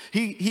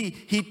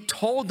 He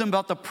told them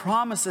about the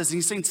promises, and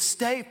he's saying,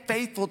 stay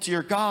faithful to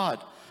your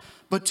God.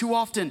 But too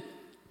often,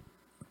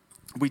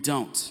 we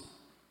don't.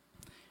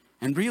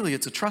 And really,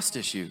 it's a trust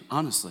issue,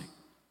 honestly.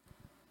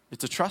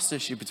 It's a trust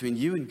issue between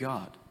you and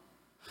God.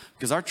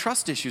 Because our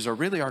trust issues are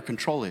really our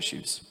control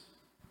issues.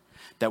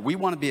 That we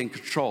want to be in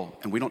control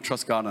and we don't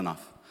trust God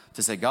enough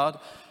to say, God,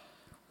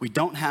 we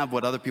don't have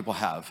what other people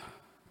have.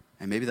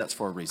 And maybe that's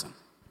for a reason.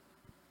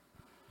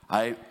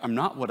 I'm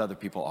not what other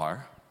people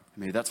are.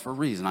 Maybe that's for a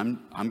reason.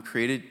 I'm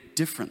created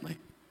differently.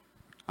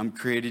 I'm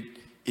created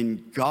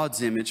in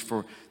God's image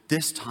for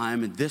this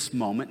time and this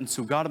moment. And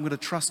so God, I'm going to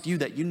trust you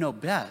that you know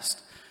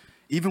best.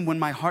 Even when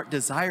my heart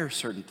desires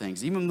certain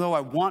things, even though I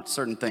want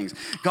certain things,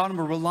 God, I'm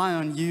going to rely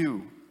on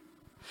you.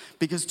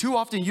 Because too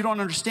often you don't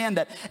understand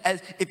that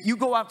if you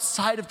go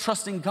outside of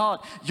trusting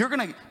God, you're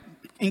going to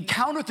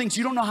encounter things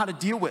you don't know how to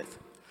deal with.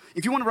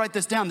 If you want to write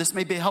this down, this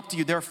may be a help to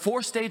you. There are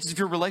 4 stages of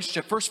your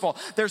relationship. First of all,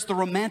 there's the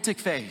romantic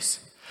phase,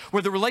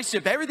 where the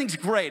relationship, everything's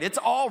great. It's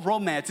all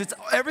romance.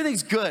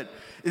 Everything's good.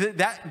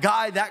 That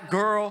guy, that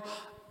girl,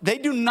 they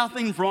do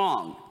nothing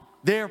wrong.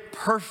 They're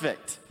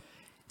perfect.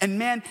 And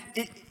man,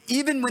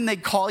 even when they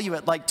call you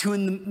at like 2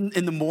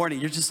 in the morning,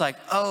 you're just like,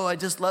 oh, I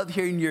just love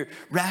hearing your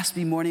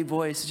raspy morning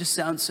voice. It just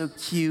sounds so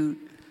cute.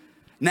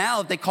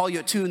 Now, if they call you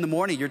at 2 in the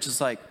morning, you're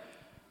just like,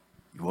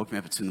 you woke me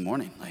up at 2 in the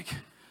morning. Like,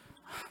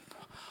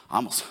 I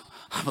almost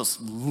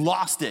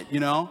lost it,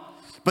 you know?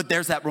 But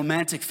there's that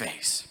romantic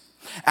phase.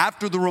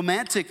 After the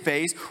romantic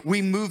phase,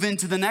 we move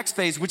into the next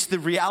phase, which is the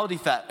reality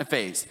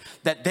phase,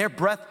 that their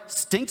breath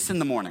stinks in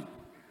the morning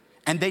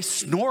and they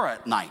snore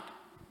at night.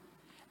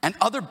 And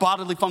other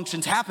bodily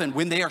functions happen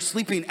when they are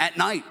sleeping at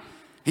night.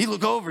 You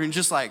look over and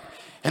just like,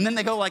 and then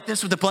they go like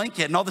this with the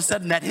blanket, and all of a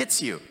sudden that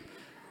hits you.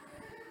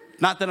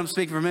 Not that I'm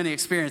speaking from any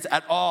experience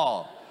at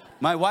all.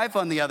 My wife,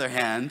 on the other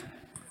hand,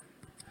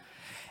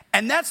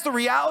 and that's the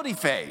reality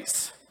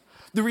phase.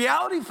 The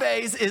reality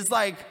phase is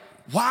like,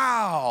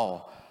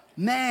 wow,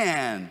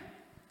 man,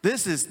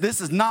 this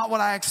is not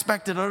what I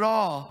expected at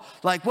all.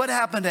 Like, what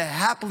happened to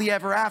happily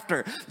ever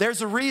after?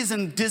 There's a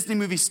reason Disney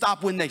movies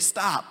stop when they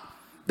stop.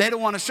 They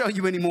don't want to show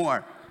you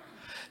anymore.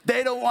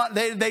 They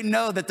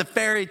know that the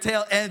fairy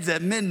tale ends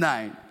at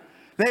midnight.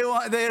 They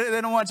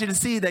don't want you to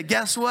see that,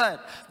 guess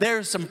what?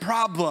 There's some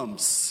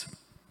problems.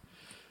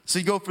 So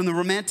you go from the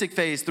romantic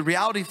phase, the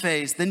reality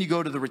phase, then you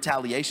go to the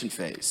retaliation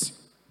phase,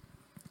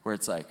 where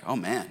it's like, oh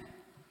man,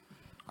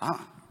 I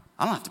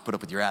don't have to put up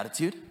with your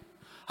attitude.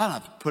 I don't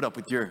have to put up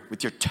with your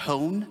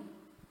tone,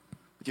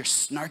 with your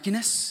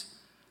snarkiness.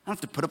 I don't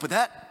have to put up with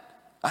that.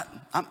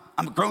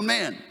 I'm a grown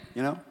man,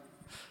 you know?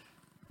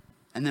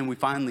 And then we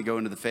finally go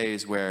into the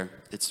phase where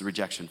it's the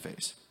rejection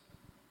phase.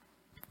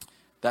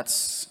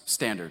 That's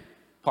standard,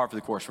 par for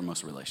the course for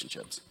most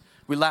relationships.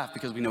 We laugh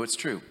because we know it's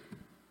true.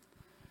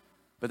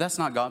 But that's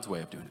not God's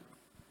way of doing it.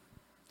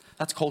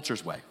 That's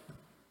culture's way.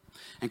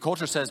 And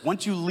culture says,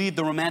 once you leave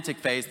the romantic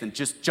phase, then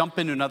just jump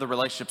into another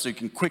relationship so you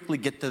can quickly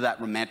get to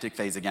that romantic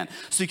phase again.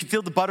 So you can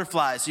feel the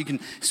butterflies, so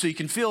you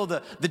can feel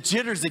the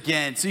jitters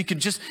again, so you can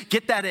just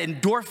get that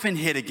endorphin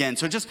hit again.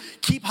 So just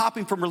keep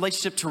hopping from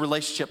relationship to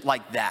relationship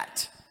like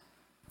that.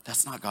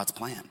 That's not God's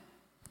plan.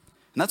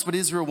 And that's what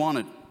Israel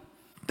wanted.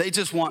 They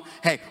just want,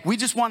 hey, we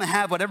just want to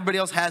have what everybody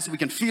else has so we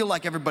can feel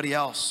like everybody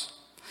else.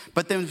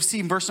 But then we see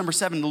in verse number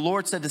 7, the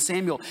Lord said to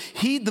Samuel,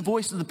 heed the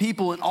voice of the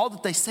people and all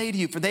that they say to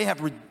you, for they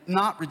have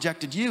not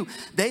rejected you.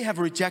 They have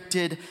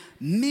rejected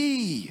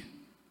me.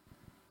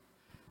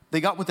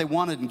 They got what they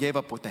wanted and gave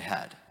up what they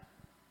had.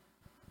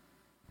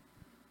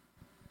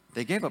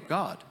 They gave up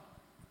God.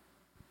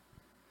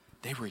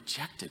 They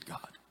rejected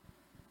God.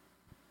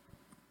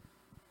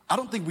 I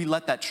don't think we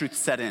let that truth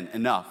set in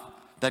enough,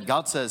 that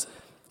God says,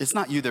 it's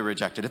not you they're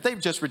rejected. If they've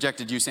just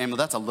rejected you, Samuel,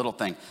 that's a little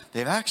thing.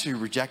 They've actually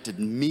rejected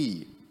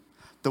me.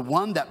 The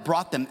one that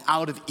brought them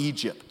out of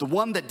Egypt, the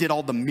one that did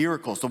all the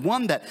miracles, the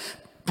one that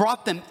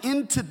brought them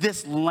into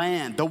this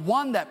land, the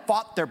one that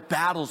fought their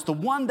battles, the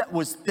one that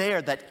was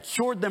there, that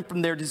cured them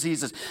from their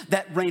diseases,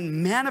 that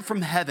rained manna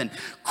from heaven,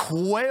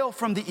 quail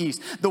from the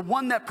east, the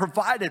one that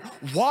provided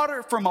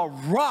water from a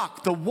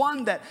rock, the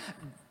one that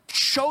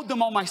showed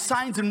them all my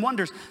signs and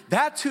wonders.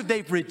 That's who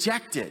they've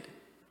rejected.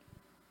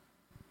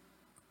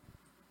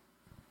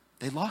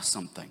 They lost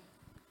something.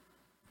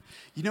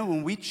 You know,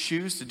 when we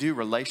choose to do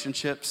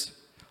relationships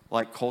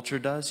like culture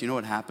does, you know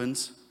what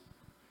happens?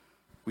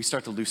 We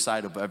start to lose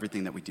sight of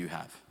everything that we do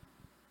have.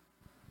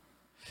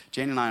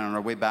 Jane and I, on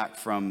our way back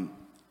from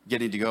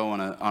getting to go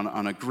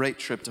on a great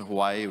trip to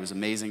Hawaii, it was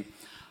amazing.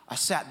 I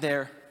sat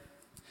there,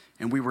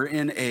 and we were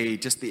in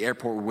just the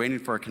airport. We're waiting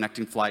for our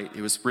connecting flight.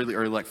 It was really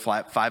early, like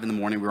 5 in the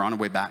morning. We were on our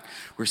way back.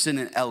 We were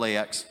sitting in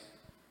LAX,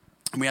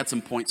 and we had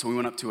some points, so we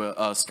went up to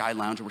a Sky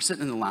Lounge, and we're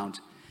sitting in the lounge.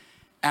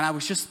 And I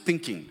was just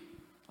thinking,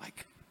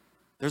 like,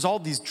 there's all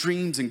these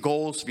dreams and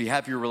goals if you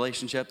have your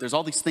relationship. There's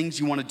all these things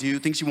you want to do,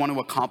 things you want to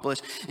accomplish.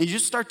 And you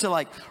just start to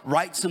like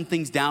write some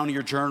things down in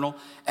your journal.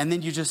 And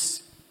then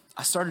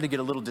I started to get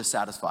a little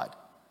dissatisfied.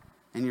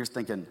 And you're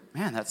thinking,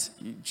 man,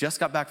 you just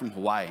got back from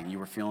Hawaii and you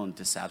were feeling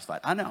dissatisfied.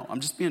 I know, I'm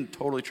just being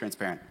totally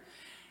transparent.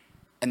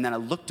 And then I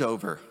looked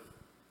over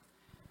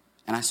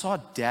and I saw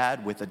a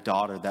dad with a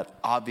daughter that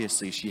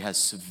obviously she has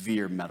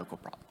severe medical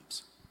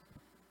problems.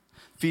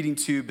 Feeding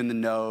tube in the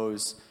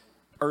nose,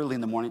 early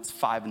in the morning, it's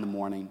 5 in the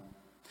morning.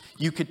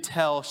 You could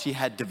tell she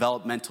had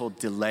developmental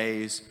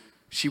delays.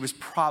 She was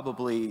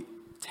probably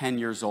 10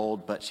 years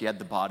old, but she had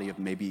the body of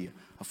maybe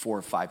a 4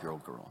 or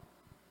 5-year-old girl.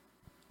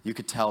 You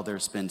could tell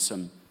there's been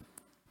some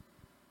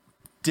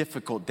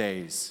difficult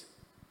days.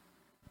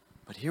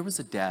 But here was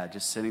a dad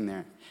just sitting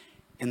there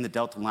in the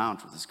Delta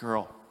Lounge with this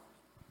girl.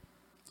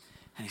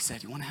 And he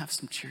said, you want to have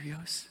some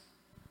Cheerios?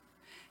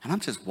 And I'm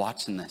just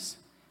watching this.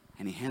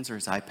 And he hands her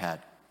his iPad.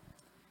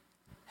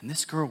 And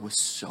this girl was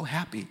so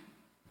happy.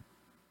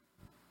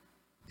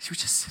 She was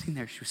just sitting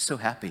there. She was so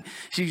happy.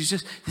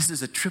 This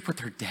is a trip with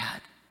her dad.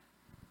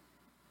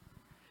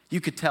 You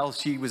could tell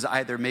she was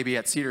either maybe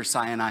at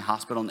Cedars-Sinai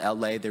Hospital in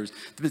LA. There's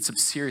been some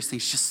serious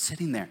things, just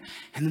sitting there.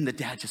 And then the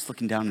dad just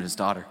looking down at his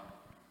daughter.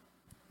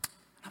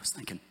 I was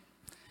thinking,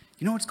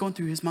 you know what's going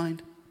through his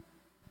mind?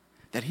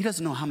 That he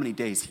doesn't know how many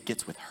days he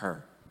gets with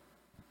her.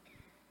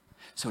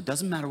 So it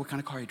doesn't matter what kind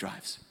of car he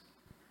drives.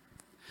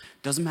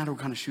 It doesn't matter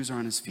what kind of shoes are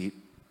on his feet.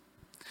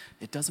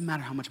 It doesn't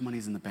matter how much money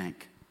is in the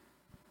bank.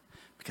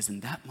 Because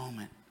in that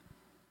moment,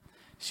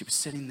 she was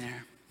sitting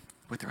there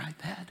with her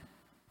iPad,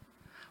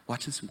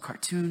 watching some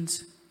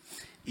cartoons,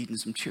 eating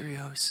some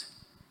Cheerios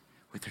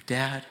with her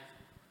dad,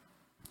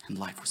 and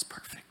life was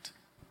perfect.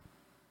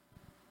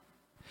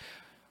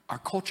 Our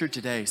culture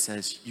today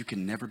says you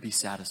can never be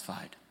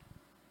satisfied.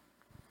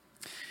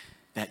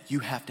 That you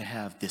have to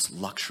have this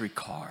luxury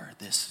car,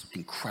 this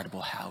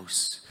incredible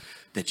house,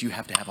 that you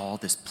have to have all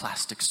this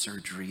plastic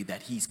surgery,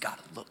 that he's got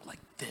to look like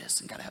this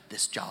and got to have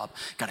this job,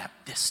 got to have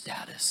this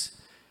status.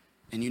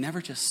 And you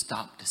never just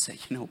stop to say,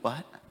 you know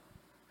what?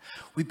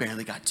 We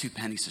barely got 2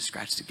 pennies to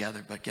scratch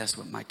together, but guess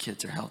what? My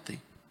kids are healthy.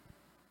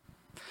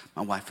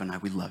 My wife and I,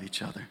 we love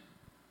each other.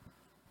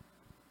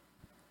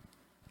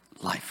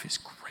 Life is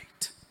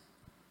great.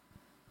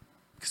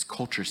 Because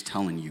culture is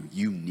telling you,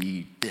 you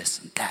need this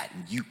and that,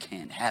 and you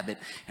can't have it.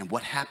 And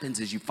what happens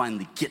is you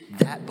finally get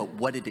that, but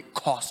what did it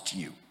cost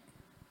you?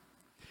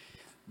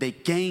 They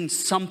gained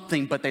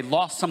something, but they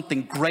lost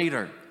something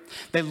greater.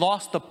 They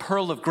lost the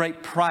pearl of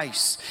great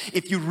price.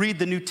 If you read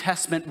the New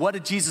Testament, what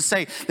did Jesus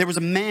say? There was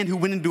a man who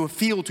went into a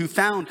field who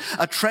found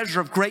a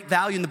treasure of great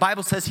value. And the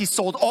Bible says he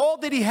sold all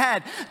that he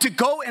had to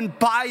go and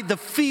buy the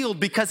field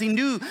because he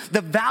knew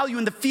the value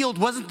in the field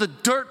wasn't the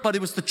dirt, but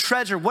it was the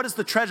treasure. What is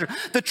the treasure?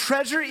 The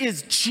treasure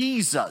is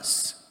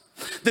Jesus.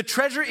 The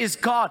treasure is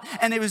God.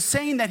 And it was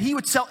saying that he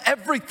would sell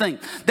everything.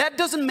 That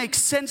doesn't make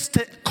sense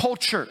to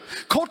culture.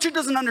 Culture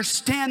doesn't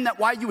understand that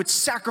why you would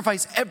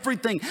sacrifice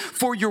everything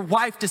for your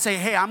wife to say,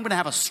 hey, I'm going to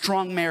have a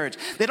strong marriage.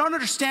 They don't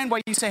understand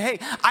why you say, hey,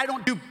 I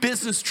don't do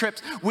business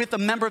trips with a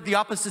member of the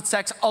opposite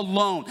sex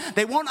alone.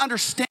 They won't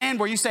understand understand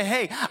where you say,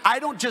 hey, I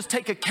don't just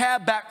take a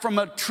cab back from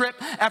a trip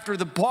after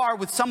the bar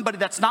with somebody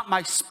that's not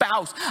my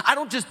spouse. I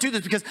don't just do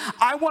this because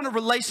I want a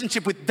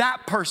relationship with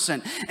that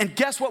person. And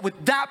guess what?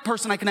 With that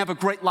person, I can have a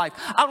great life.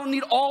 I don't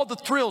need all the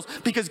thrills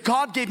because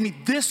God gave me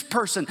this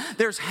person.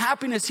 There's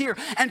happiness here.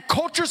 And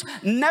culture's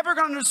never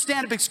going to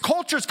understand it because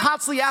culture's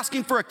constantly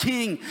asking for a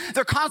king.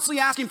 They're constantly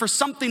asking for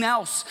something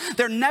else.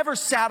 They're never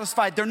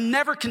satisfied. They're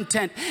never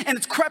content. And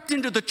it's crept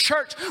into the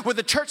church where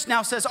the church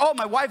now says, oh,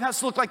 my wife has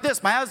to look like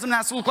this. My husband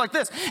has to look like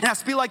this. It has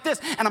to be like this.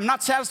 And I'm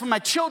not satisfied with my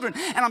children.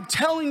 And I'm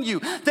telling you,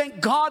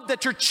 thank God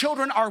that your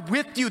children are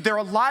with you. They're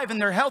alive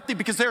and they're healthy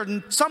because there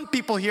are some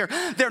people here,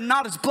 they're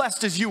not as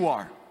blessed as you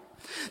are.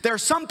 There are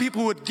some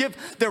people who would give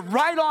their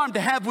right arm to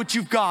have what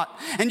you've got.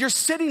 And you're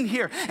sitting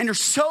here and you're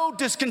so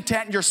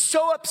discontent and you're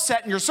so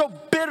upset and you're so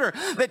bitter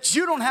that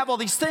you don't have all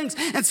these things.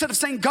 Instead of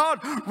saying, God,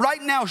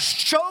 right now,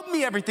 show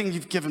me everything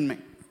you've given me.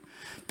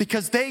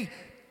 Because they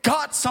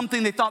got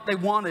something they thought they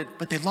wanted,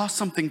 but they lost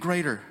something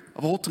greater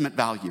of ultimate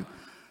value.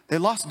 They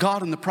lost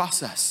God in the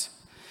process.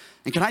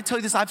 And can I tell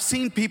you this? I've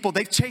seen people,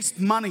 they've chased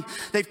money,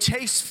 they've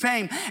chased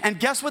fame, and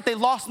guess what they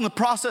lost in the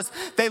process?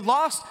 They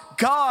lost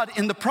God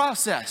in the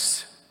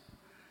process.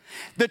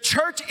 The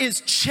church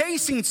is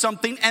chasing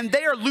something and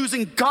they are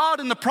losing God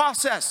in the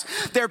process.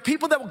 There are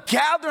people that will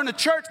gather in a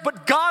church,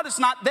 but God is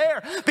not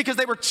there because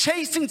they were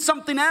chasing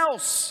something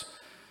else.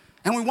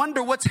 And we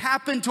wonder what's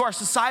happened to our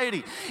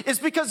society. It's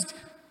because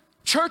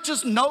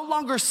churches no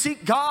longer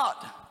seek God.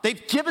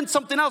 They've given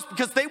something else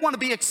because they want to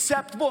be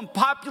acceptable and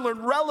popular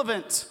and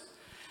relevant.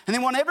 And they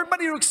want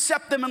everybody to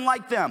accept them and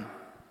like them.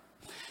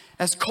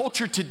 As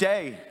culture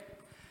today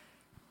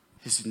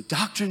is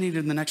indoctrinated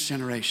in the next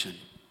generation.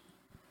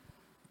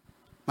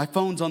 My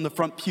phone's on the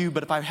front pew,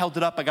 but if I held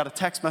it up, I got a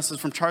text message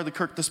from Charlie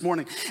Kirk this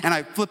morning, and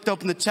I flipped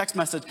open the text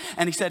message,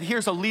 and he said,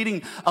 here's a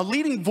leading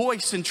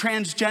voice in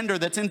transgender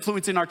that's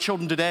influencing our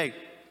children today.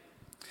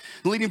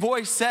 The leading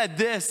voice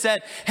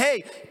said,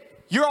 hey,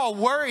 you're all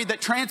worried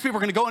that trans people are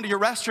gonna go into your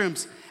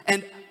restrooms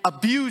and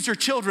abuse your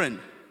children.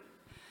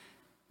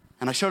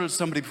 And I showed it to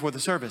somebody before the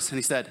service, and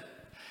he said,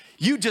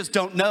 you just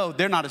don't know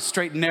they're not as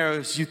straight and narrow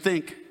as you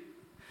think.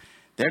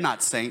 They're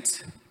not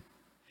saints.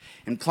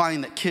 Implying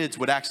that kids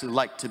would actually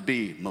like to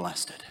be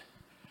molested.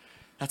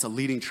 That's a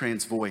leading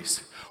trans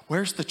voice.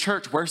 Where's the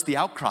church? Where's the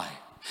outcry?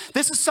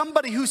 This is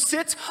somebody who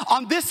sits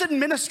on this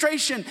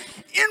administration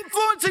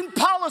influencing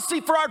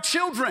policy for our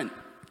children.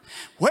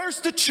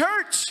 Where's the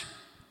church?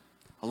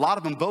 A lot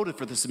of them voted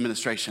for this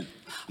administration.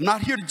 I'm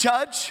not here to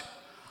judge.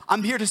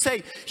 I'm here to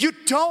say, you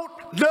don't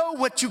know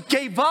what you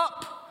gave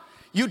up.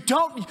 You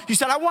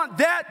said, I want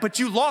that, but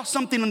you lost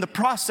something in the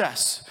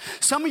process.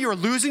 Some of you are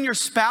losing your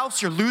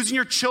spouse, you're losing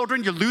your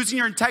children, you're losing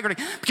your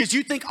integrity because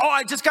you think, oh,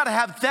 I just got to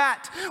have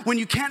that, when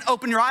you can't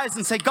open your eyes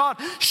and say, God,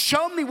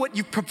 show me what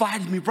you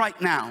provided me right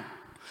now.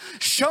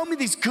 Show me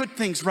these good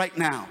things right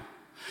now.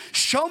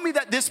 Show me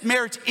that this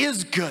marriage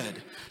is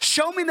good.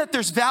 Show me that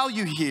there's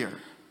value here.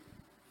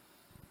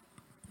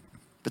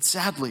 But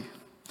sadly,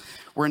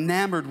 we're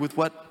enamored with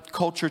what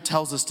culture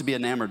tells us to be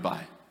enamored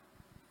by.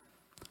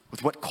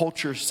 With what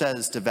culture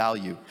says to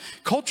value.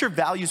 Culture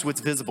values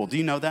what's visible. Do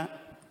you know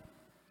that?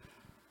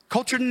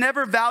 Culture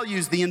never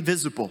values the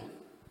invisible.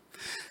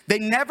 They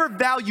never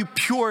value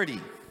purity.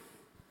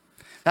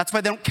 That's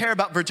why they don't care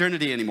about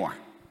virginity anymore.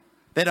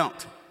 They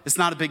don't. It's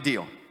not a big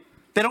deal.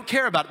 They don't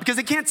care about it because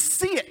they can't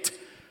see it.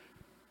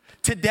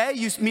 Today,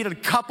 you meet a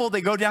couple, they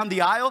go down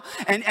the aisle,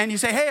 and you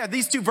say, hey, are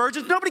these two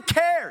virgins? Nobody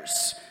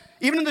cares.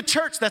 Even in the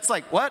church, that's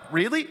like, what,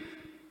 really?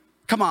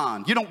 Come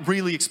on, you don't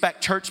really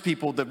expect church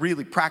people to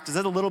really practice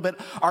it. A little bit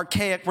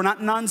archaic. We're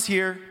not nuns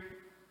here.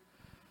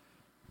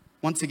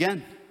 Once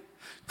again,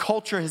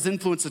 culture has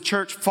influenced the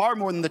church far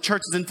more than the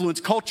church has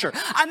influenced culture.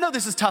 I know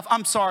this is tough.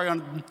 I'm sorry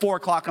on 4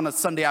 o'clock on a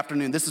Sunday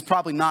afternoon. This is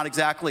probably not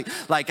exactly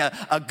like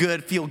a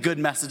good, feel-good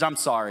message. I'm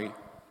sorry.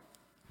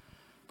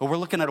 But we're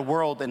looking at a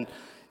world, and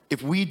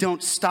if we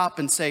don't stop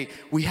and say,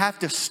 we have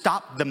to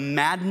stop the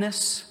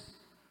madness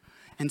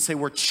and say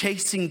we're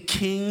chasing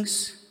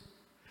kings,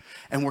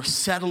 and we're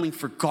settling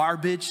for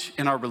garbage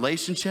in our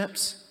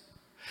relationships.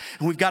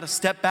 And we've got to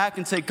step back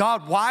and say,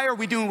 God, why are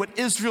we doing what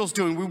Israel's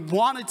doing? We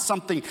wanted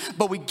something,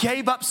 but we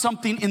gave up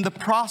something in the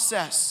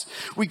process.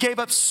 We gave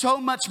up so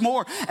much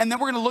more. And then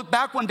we're going to look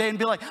back one day and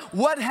be like,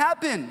 what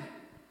happened?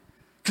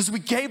 Because we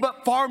gave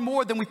up far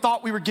more than we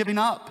thought we were giving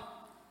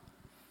up.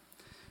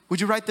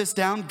 Would you write this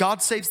down?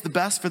 God saves the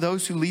best for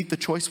those who leave the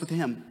choice with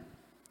him.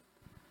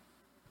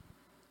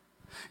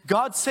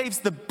 God saves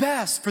the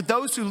best for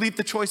those who leave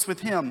the choice with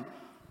him.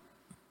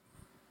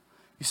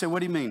 You say, what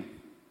do you mean?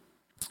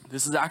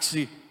 This is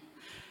actually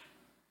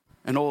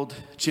an old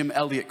Jim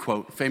Elliot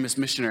quote, famous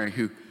missionary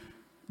who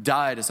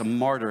died as a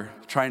martyr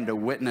trying to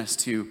witness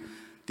to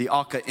the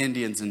Auca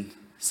Indians in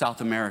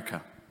South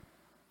America.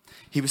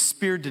 He was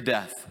speared to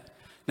death,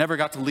 never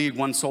got to lead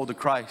one soul to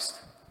Christ.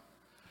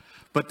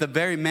 But the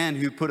very man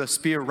who put a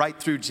spear right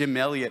through Jim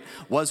Elliot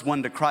was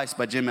won to Christ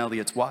by Jim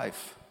Elliot's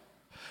wife.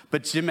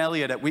 But Jim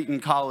Elliot at Wheaton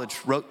College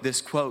wrote this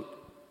quote,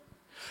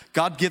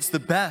 God gives the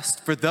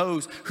best for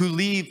those who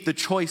leave the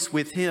choice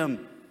with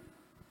him.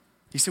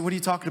 You say, what are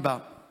you talking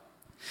about?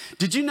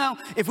 Did you know,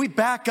 if we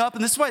back up,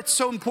 and this is why it's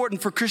so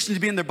important for Christians to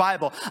be in their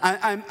Bible.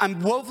 I'm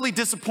woefully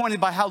disappointed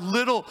by how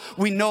little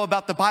we know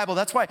about the Bible.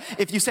 That's why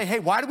if you say, hey,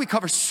 why do we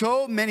cover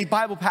so many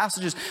Bible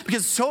passages?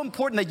 Because it's so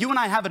important that you and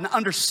I have an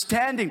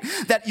understanding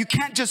that you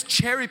can't just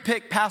cherry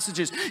pick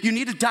passages. You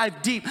need to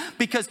dive deep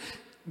because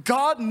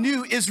God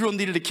knew Israel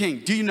needed a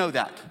king. Do you know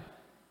that?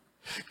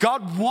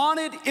 God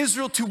wanted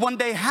Israel to one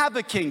day have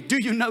a king. Do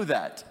you know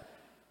that?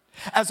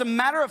 As a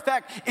matter of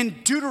fact,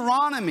 in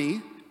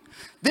Deuteronomy,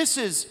 this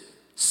is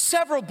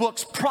several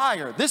books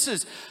prior. This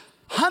is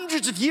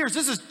hundreds of years.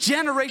 This is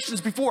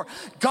generations before.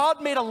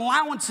 God made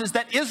allowances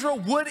that Israel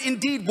would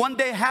indeed one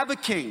day have a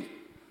king.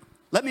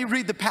 Let me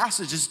read the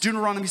passage. It's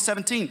Deuteronomy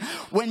 17.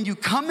 When you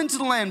come into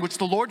the land which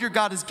the Lord your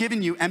God has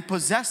given you and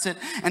possess it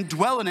and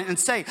dwell in it and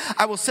say,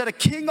 I will set a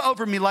king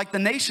over me like the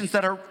nations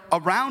that are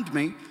around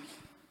me.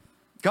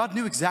 God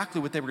knew exactly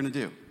what they were going to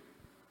do.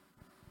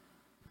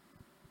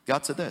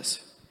 God said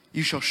this,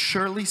 you shall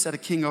surely set a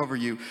king over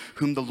you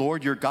whom the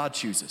Lord your God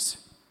chooses.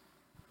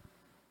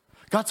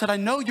 God said, I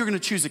know you're going to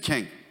choose a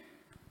king,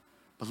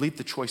 but leave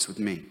the choice with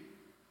me.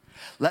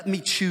 Let me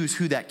choose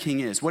who that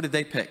king is. What did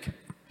they pick?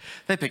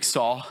 They picked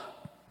Saul.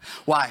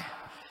 Why?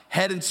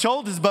 Head and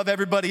shoulders above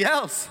everybody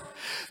else.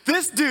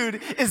 This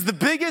dude is the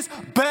biggest,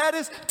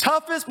 baddest,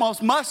 toughest,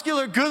 most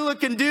muscular,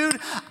 good-looking dude.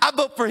 I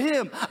vote for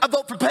him. I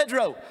vote for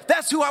Pedro.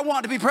 That's who I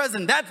want to be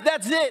president.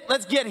 That's it.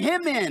 Let's get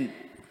him in.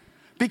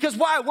 Because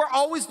why? We're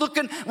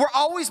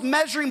always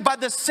measuring by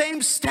the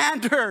same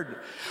standard.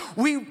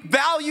 We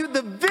value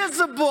the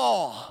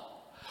visible.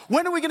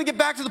 When are we going to get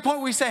back to the point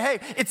where we say, hey,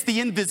 it's the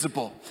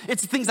invisible.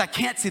 It's the things I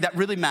can't see that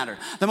really matter.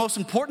 The most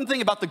important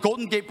thing about the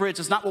Golden Gate Bridge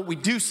is not what we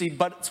do see,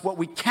 but it's what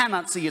we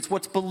cannot see. It's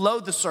what's below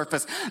the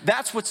surface.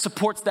 That's what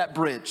supports that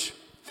bridge.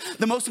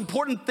 The most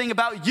important thing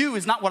about you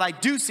is not what I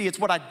do see, it's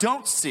what I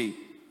don't see.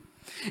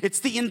 It's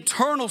the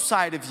internal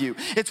side of you.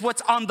 It's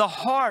what's on the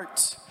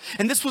heart.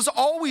 And this was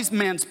always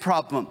man's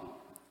problem.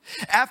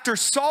 After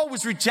Saul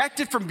was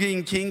rejected from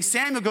being king,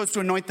 Samuel goes to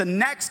anoint the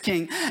next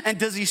king. And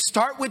does he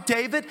start with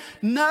David?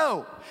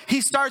 No.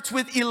 He starts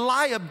with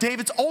Eliab,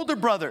 David's older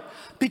brother.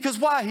 Because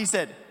why? He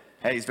said,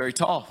 hey, he's very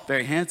tall,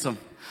 very handsome,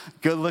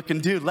 good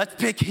looking dude. Let's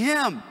pick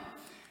him.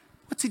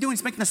 What's he doing?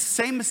 He's making the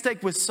same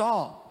mistake with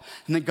Saul.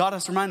 And then God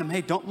has to remind him,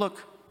 hey, don't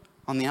look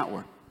on the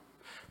outward.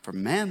 For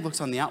man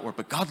looks on the outward,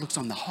 but God looks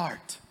on the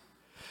heart.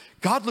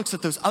 God looks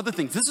at those other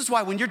things. This is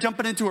why when you're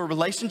jumping into a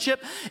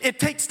relationship, it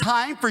takes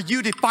time for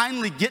you to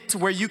finally get to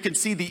where you can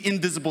see the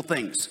invisible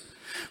things.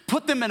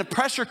 Put them in a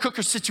pressure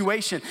cooker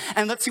situation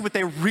and let's see what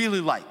they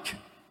really like.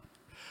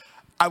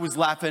 I was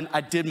laughing.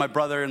 I did my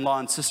brother-in-law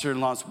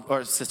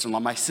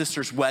and my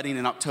sister's wedding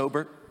in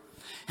October.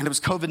 And it was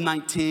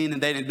COVID-19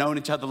 and they had known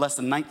each other less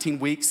than 19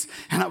 weeks.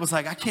 And I was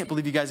like, I can't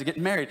believe you guys are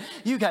getting married.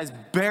 You guys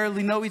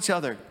barely know each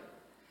other.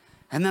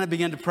 And then I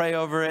began to pray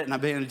over it and I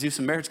began to do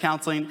some marriage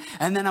counseling.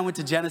 And then I went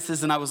to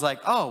Genesis and I was like,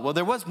 oh, well,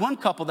 there was one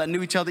couple that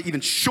knew each other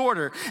even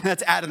shorter, and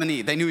that's Adam and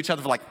Eve. They knew each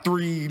other for like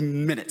 3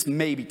 minutes,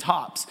 maybe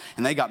tops,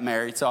 and they got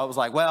married. So I was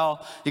like,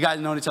 well, you guys have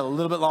known each other a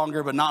little bit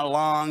longer, but not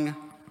long.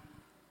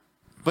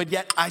 But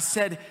yet I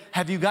said,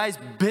 have you guys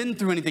been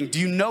through anything? Do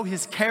you know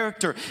his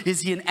character?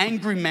 Is he an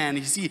angry man?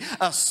 Is he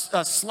a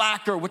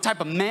slacker? What type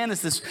of man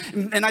is this?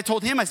 And I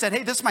told him, I said,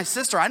 hey, this is my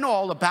sister. I know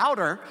all about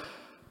her.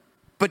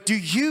 But do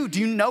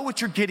you know what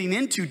you're getting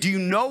into? Do you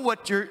know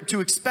what you're to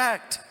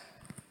expect?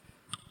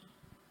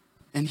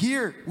 And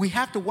here we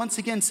have to once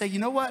again say, you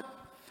know what?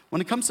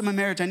 When it comes to my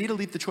marriage, I need to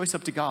leave the choice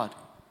up to God.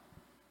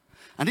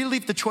 I need to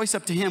leave the choice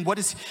up to him.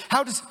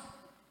 How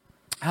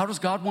does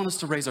God want us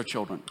to raise our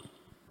children?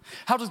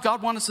 How does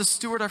God want us to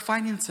steward our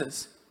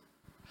finances?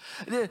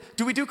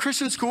 Do we do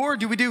Christian school or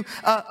do we do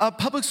a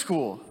public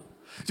school?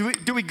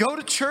 Do we go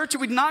to church or do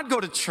we not go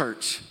to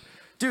church?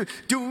 Do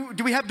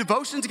we have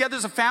devotion together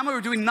as a family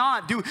or do we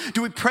not? Do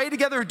we pray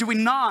together or do we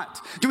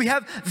not? Do we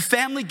have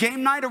family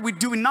game night or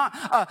do we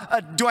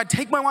not? Do I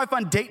take my wife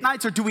on date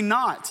nights or do we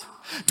not?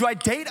 Do I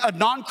date a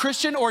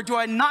non-Christian or do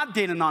I not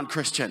date a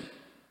non-Christian?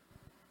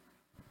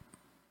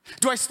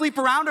 Do I sleep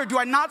around or do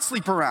I not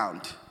sleep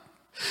around?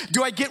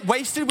 Do I get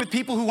wasted with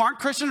people who aren't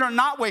Christian or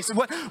not wasted?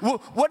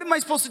 What am I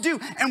supposed to do?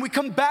 And we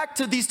come back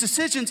to these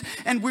decisions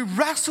and we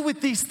wrestle with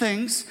these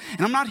things.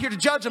 And I'm not here to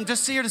judge. I'm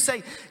just here to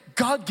say,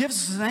 God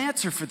gives us an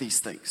answer for these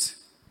things.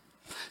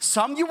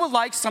 Some you will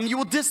like, some you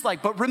will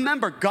dislike. But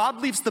remember,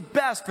 God leaves the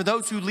best for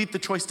those who leave the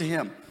choice to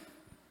him.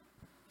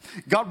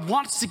 God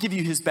wants to give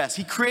you his best.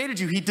 He created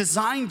you. He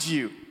designed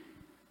you.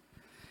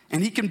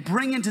 And he can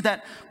bring into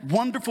that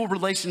wonderful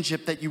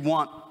relationship that you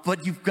want.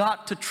 But you've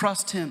got to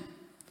trust him.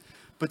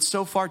 But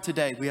so far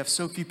today, we have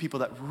so few people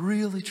that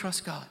really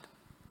trust God.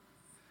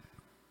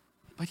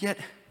 But yet,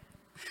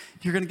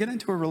 you're going to get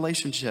into a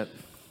relationship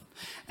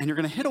and you're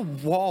going to hit a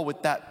wall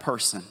with that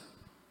person.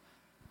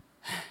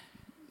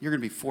 You're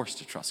going to be forced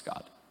to trust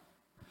God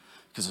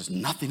because there's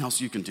nothing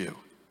else you can do.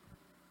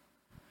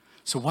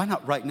 So why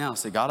not right now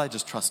say, God, I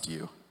just trust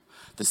you.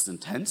 This is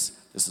intense.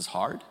 This is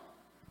hard.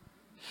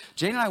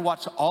 Jane and I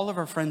watched all of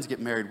our friends get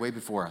married way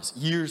before us,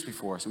 years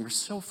before us, and we're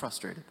so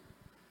frustrated.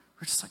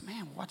 We're just like,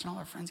 man, we're watching all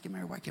our friends get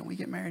married. Why can't we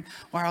get married?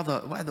 Why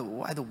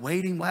the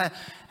waiting? Why?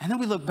 And then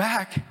we look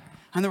back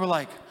and then we're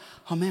like,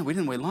 oh man, we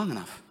didn't wait long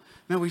enough.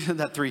 Man, we should have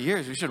that 3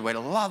 years. We should have waited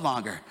a lot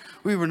longer.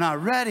 We were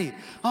not ready.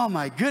 Oh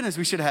my goodness,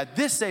 we should have had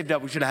this saved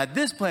up. We should have had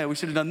this plan. We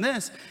should have done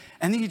this.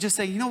 And then you just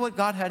say, you know what?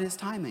 God had his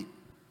timing.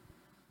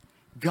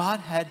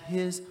 God had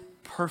his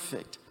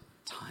perfect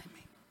timing.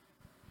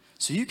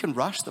 So you can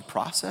rush the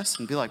process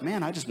and be like,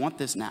 man, I just want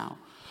this now.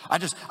 I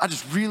just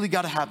really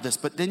got to have this,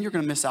 but then you're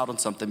going to miss out on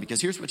something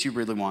because here's what you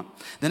really want.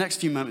 The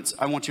next few minutes,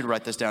 I want you to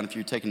write this down if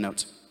you're taking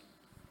notes.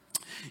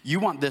 You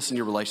want this in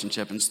your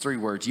relationship, and it's 3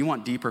 words. You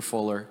want deeper,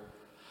 fuller,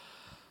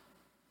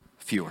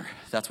 fewer.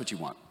 That's what you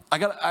want.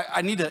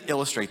 I need to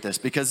illustrate this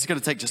because it's going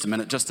to take just a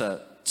minute just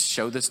to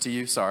show this to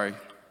you. Sorry,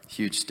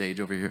 huge stage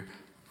over here.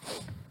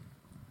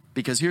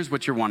 Because here's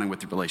what you're wanting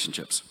with your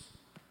relationships.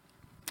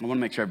 I want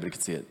to make sure everybody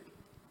can see it.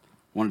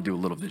 I want to do a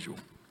little visual.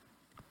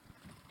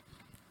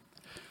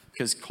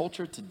 Because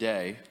culture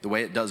today, the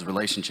way it does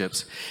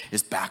relationships,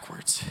 is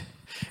backwards.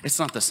 It's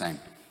not the same.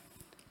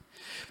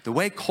 The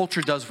way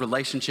culture does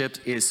relationships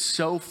is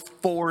so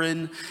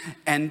foreign,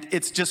 and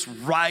it's just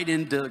right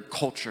into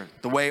culture.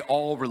 The way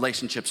all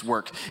relationships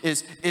work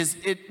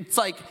it's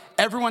like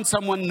everyone,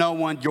 someone, no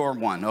one, you're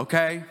one,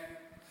 okay?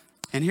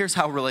 And here's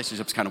how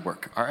relationships kind of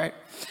work, all right?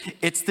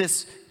 It's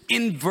this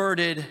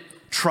inverted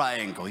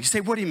triangle. You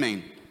say, what do you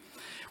mean?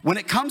 When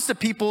it comes to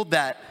people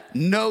that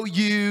know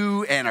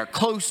you and are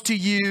close to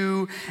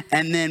you,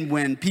 and then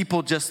when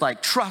people just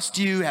like trust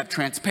you, have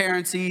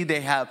transparency,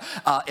 they have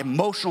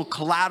emotional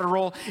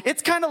collateral,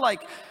 it's kind of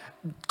like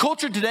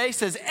culture today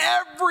says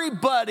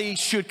everybody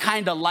should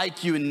kind of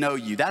like you and know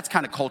you. That's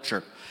kind of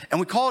culture. And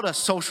we call it a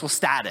social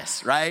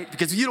status, right?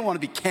 Because you don't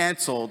want to be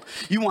canceled.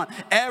 You want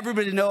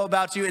everybody to know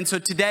about you. And so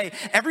today,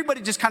 everybody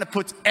just kind of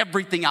puts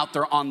everything out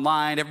there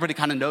online. Everybody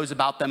kind of knows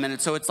about them.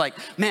 And so it's like,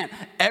 man,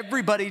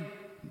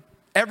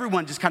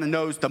 everyone just kind of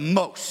knows the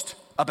most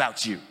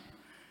about you.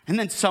 And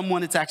then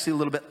someone, it's actually a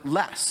little bit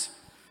less.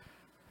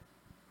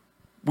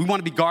 We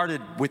want to be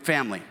guarded with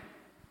family.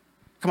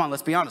 Come on,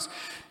 let's be honest.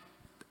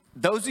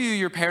 Those of you,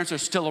 your parents are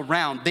still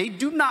around, they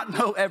do not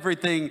know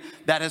everything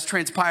that has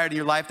transpired in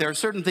your life. There are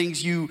certain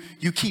things you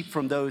keep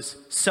from those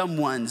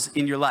someones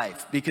in your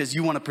life because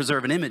you want to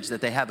preserve an image that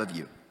they have of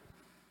you.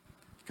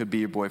 Could be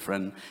your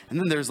boyfriend. And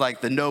then there's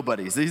like the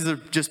nobodies. These are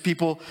just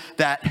people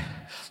that,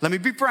 let me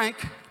be frank,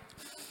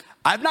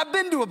 I've not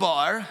been to a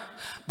bar,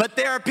 but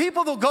there are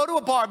people that'll go to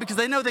a bar because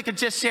they know they can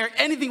just share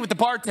anything with the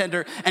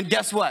bartender, and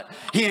guess what?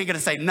 He ain't gonna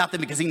say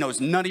nothing because he knows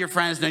none of your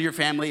friends, none of your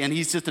family, and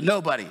he's just a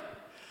nobody.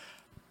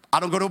 I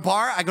don't go to a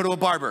bar, I go to a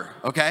barber,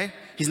 okay?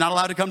 He's not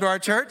allowed to come to our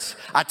church.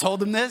 I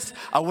told him this.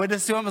 I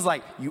witnessed to him. I was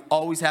like, you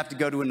always have to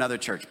go to another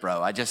church,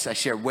 bro. I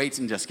share weights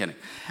and just kidding.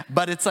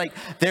 But it's like,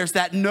 there's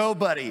that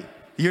nobody.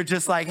 You're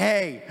just like,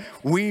 hey,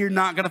 we're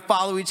not gonna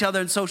follow each other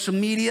on social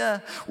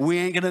media. We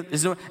ain't gonna,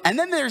 and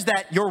then there's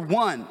that you're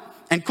one.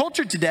 And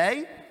culture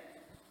today,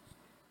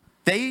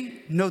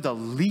 they know the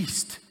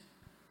least.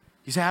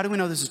 You say, how do we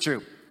know this is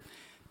true?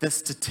 The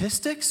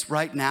statistics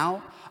right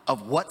now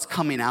of what's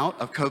coming out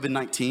of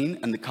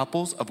COVID-19 and the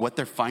couples of what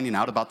they're finding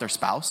out about their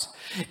spouse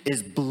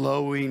is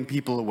blowing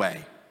people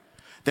away.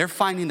 They're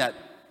finding that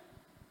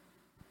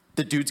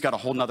the dude's got a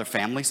whole nother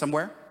family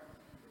somewhere.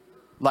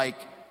 Like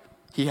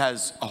he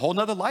has a whole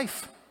nother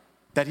life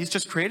that he's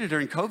just created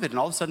during COVID, and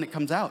all of a sudden it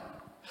comes out.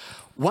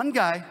 One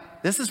guy,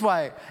 this is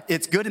why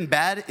it's good and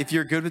bad if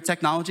you're good with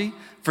technology,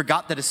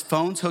 forgot that his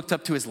phone's hooked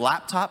up to his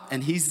laptop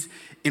and he's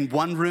in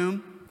one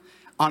room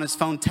on his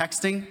phone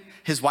texting.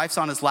 His wife's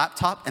on his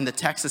laptop and the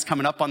text is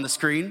coming up on the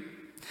screen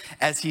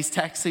as he's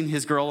texting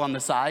his girl on the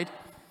side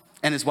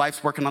and his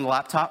wife's working on the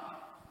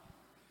laptop.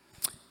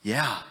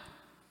 Yeah,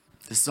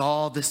 this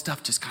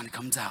stuff just kind of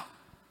comes out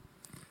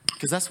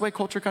because that's the way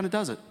culture kind of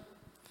does it.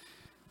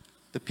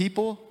 The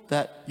people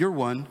that you're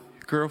one,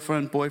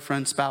 girlfriend,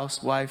 boyfriend,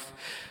 spouse, wife,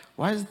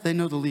 why is it they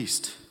know the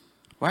least?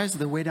 Why is it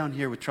they're way down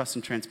here with trust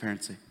and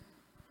transparency?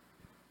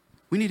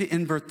 We need to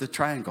invert the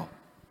triangle.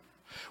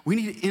 We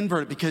need to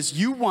invert it because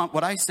you want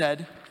what I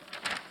said.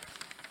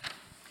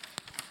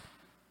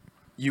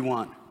 You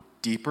want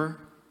deeper,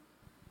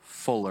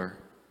 fuller,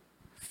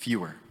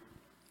 fewer.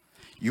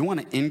 You want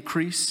to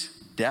increase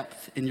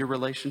depth in your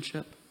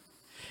relationship.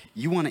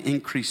 You want to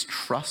increase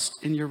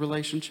trust in your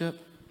relationship.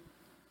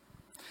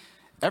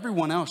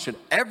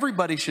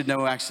 Everybody should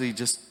know actually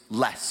just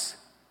less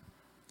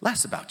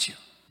about you.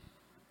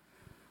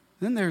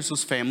 Then there's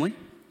this family.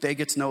 They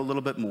get to know a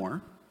little bit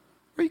more.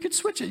 Or you could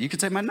switch it. You could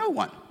say, man, no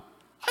one.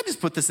 I just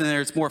put this in there.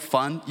 It's more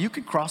fun. You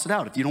could cross it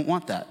out if you don't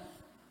want that.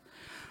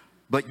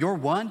 But your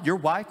one, your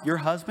wife, your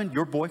husband,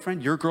 your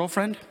boyfriend, your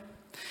girlfriend,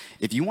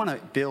 if you want to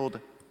build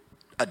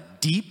a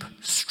deep,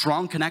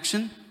 strong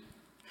connection,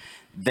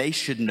 they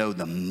should know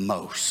the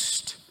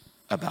most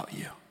about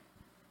you.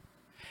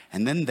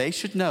 And then they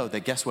should know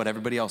that, guess what?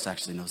 Everybody else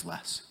actually knows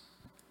less.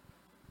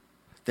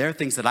 There are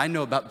things that I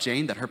know about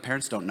Jane that her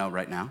parents don't know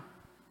right now.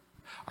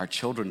 Our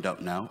children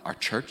don't know. Our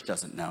church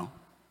doesn't know.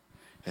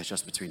 It's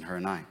just between her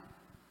and I.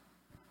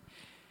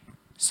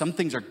 Some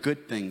things are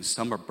good things,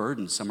 some are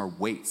burdens, some are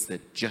weights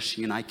that just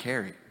she and I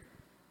carry.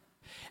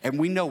 And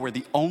we know we're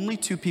the only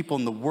two people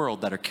in the world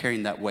that are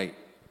carrying that weight.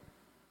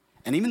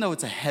 And even though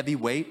it's a heavy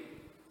weight,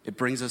 it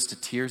brings us to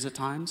tears at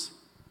times.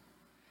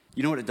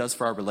 You know what it does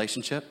for our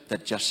relationship,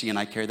 that just she and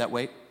I carry that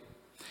weight?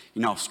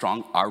 You know how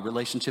strong our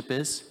relationship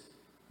is?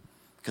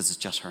 Because it's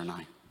just her and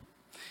I.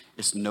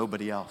 It's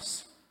nobody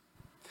else.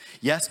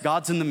 Yes,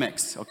 God's in the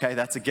mix, okay?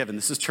 That's a given.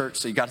 This is church,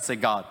 so you got to say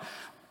God.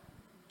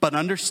 But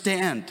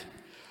understand,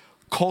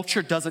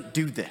 culture doesn't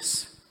do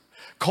this.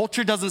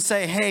 Culture doesn't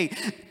say, hey,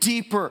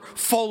 deeper,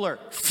 fuller,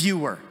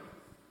 fewer.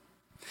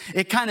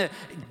 It kind of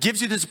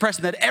gives you this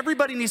impression that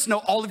everybody needs to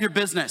know all of your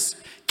business.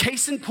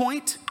 Case in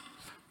point,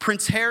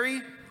 Prince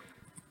Harry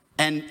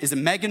and is it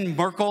Meghan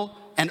Markle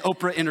and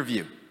Oprah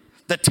interview.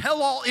 The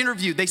tell-all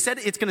interview, they said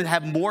it's going to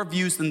have more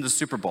views than the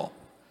Super Bowl.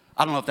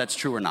 I don't know if that's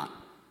true or not.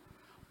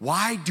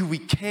 Why do we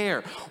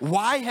care?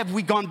 Why have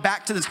we gone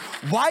back to this?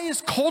 Why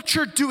is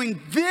culture doing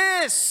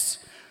this?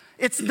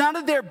 It's none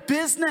of their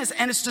business,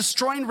 and it's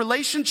destroying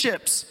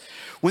relationships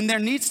when there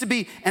needs to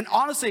be, and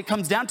honestly, it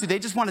comes down to they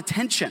just want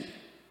attention.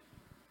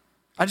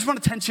 I just want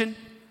attention.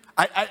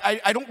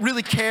 I don't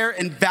really care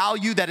and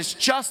value that it's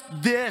just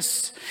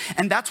this.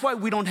 And that's why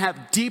we don't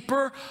have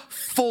deeper,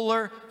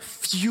 fuller,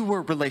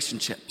 fewer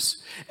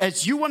relationships.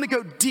 As you want to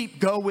go deep,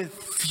 go with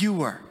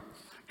fewer.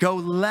 Go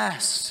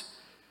less.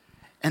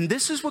 And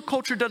this is what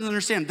culture doesn't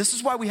understand. This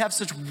is why we have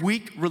such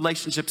weak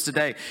relationships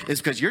today,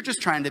 is because you're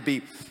just trying to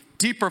be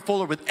deeper,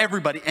 fuller with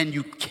everybody, and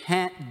you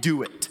can't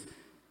do it.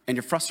 And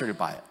you're frustrated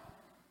by it.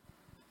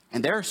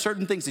 And there are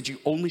certain things that you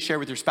only share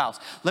with your spouse.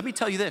 Let me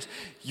tell you this.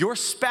 Your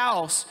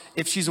spouse,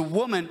 if she's a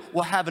woman,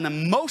 will have an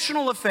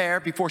emotional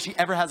affair before she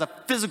ever has a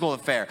physical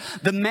affair.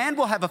 The man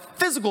will have a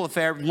physical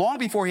affair long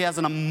before he has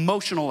an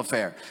emotional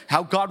affair.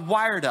 How God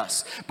wired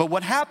us. But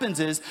what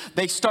happens is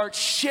they start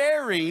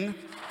sharing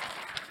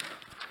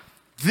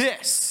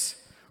this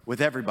with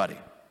everybody.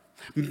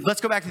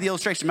 Let's go back to the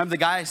illustration. Remember the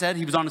guy I said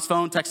he was on his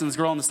phone texting this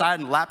girl on the side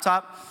and the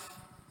laptop?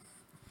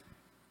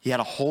 He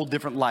had a whole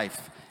different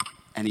life.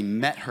 And he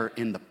met her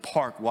in the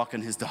park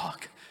walking his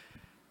dog.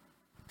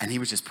 And he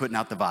was just putting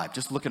out the vibe,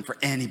 just looking for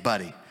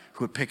anybody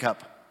who would pick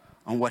up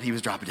on what he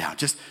was dropping down.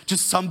 Just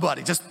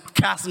somebody, just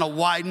casting a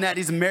wide net.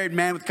 He's a married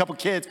man with a couple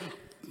kids.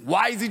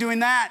 Why is he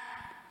doing that?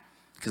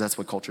 Because that's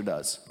what culture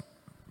does.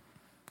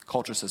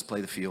 Culture says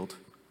play the field.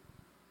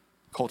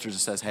 Culture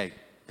just says, hey,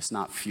 it's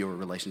not fewer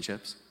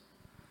relationships.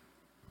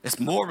 It's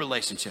more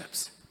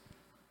relationships.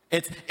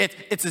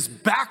 It's this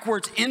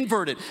backwards,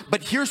 inverted.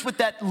 But here's what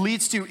that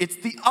leads to. It's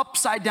the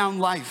upside down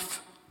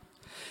life.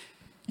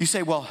 You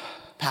say, well,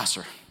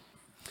 Pastor,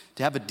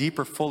 to have a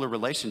deeper, fuller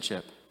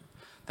relationship,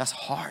 that's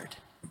hard.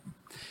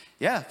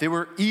 Yeah, if it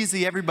were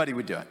easy, everybody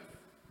would do it.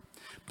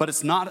 But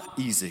it's not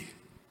easy.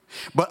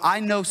 But I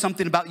know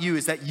something about you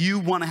is that you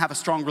want to have a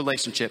strong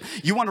relationship.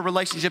 You want a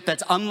relationship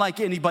that's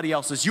unlike anybody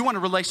else's. You want a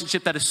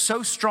relationship that is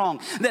so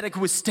strong that it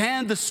can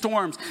withstand the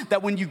storms,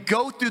 that when you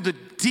go through the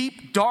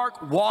deep,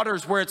 dark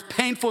waters where it's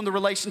painful in the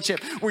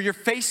relationship, where you're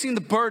facing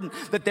the burden,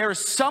 that there is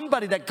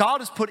somebody that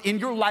God has put in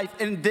your life.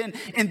 And then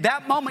in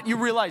that moment you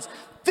realize,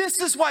 this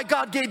is why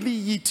God gave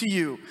me to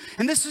you.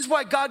 And this is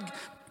why God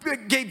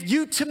gave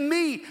you to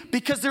me,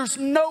 because there's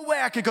no way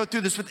I could go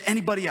through this with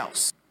anybody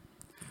else.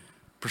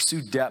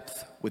 Pursue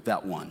depth with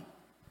that one.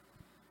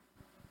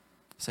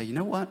 Say, you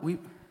know what? We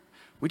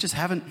just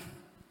haven't.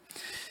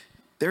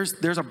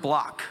 There's a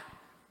block.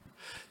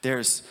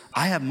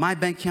 I have my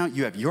bank account,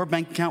 you have your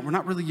bank account. We're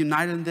not really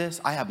united in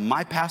this. I have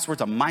my passwords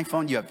on my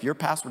phone, you have your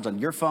passwords on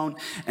your phone,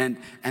 and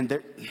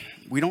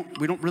we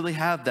don't really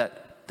have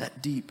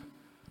that deep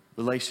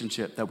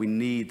relationship that we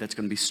need that's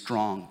going to be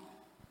strong.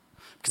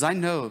 Because I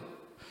know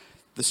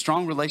the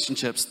strong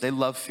relationships, they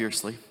love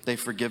fiercely, they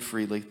forgive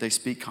freely, they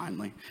speak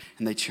kindly,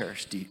 and they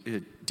cherish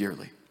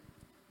dearly.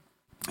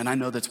 And I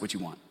know that's what you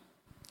want.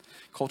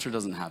 Culture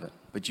doesn't have it,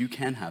 but you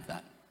can have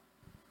that.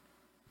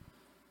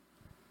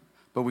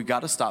 But we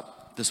got to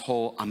stop this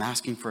whole, I'm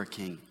asking for a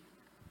king.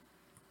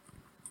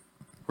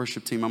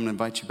 Worship team, I'm going to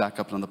invite you back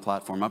up on the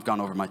platform. I've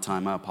gone over my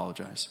time, I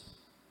apologize.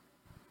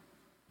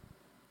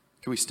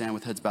 Can we stand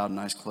with heads bowed and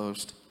eyes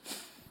closed?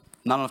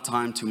 Not enough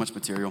time, too much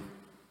material.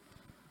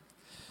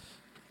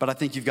 But I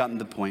think you've gotten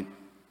the point.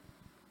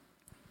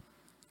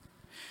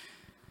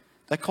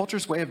 That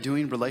culture's way of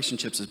doing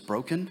relationships is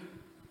broken.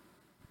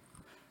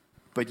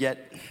 But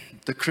yet,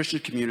 the Christian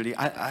community,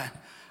 I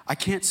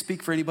can't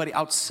speak for anybody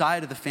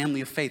outside of the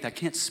family of faith. I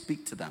can't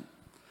speak to them.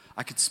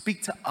 I could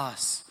speak to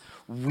us.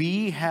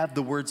 We have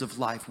the words of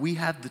life. We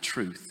have the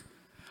truth.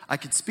 I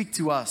could speak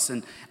to us,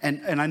 and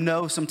I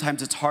know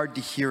sometimes it's hard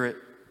to hear it.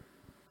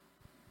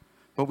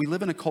 But we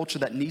live in a culture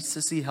that needs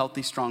to see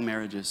healthy, strong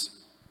marriages.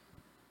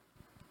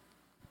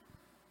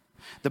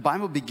 The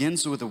Bible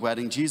begins with a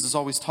wedding. Jesus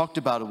always talked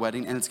about a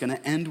wedding, and it's going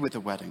to end with a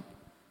wedding.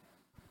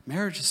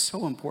 Marriage is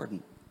so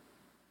important.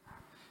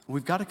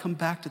 We've got to come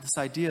back to this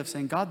idea of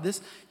saying, God,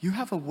 you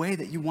have a way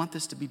that you want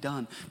this to be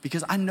done,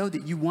 because I know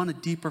that you want a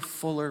deeper,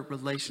 fuller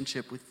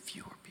relationship with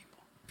fewer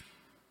people.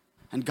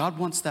 And God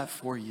wants that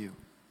for you.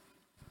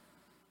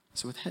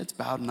 So with heads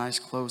bowed and eyes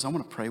closed, I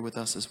want to pray with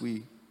us as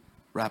we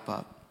wrap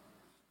up.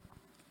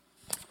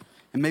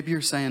 And maybe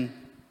you're saying,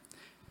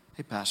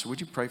 hey, Pastor, would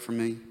you pray for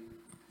me?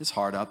 It's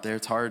hard out there.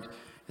 It's hard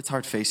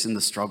facing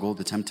the struggle,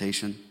 the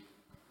temptation.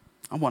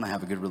 I want to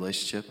have a good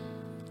relationship.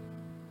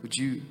 Would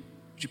you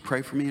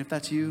pray for me? If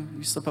that's you,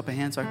 you slip up a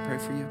hand so I can pray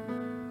for you.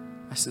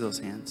 I see those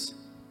hands.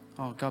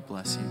 Oh, God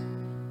bless you.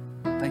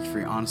 Thank you for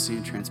your honesty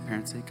and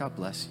transparency. God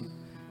bless you.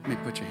 You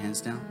may put your hands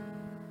down.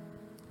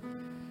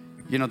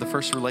 You know, the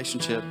first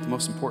relationship, the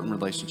most important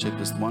relationship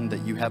is the one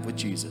that you have with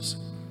Jesus.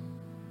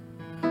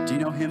 Do you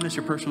know him as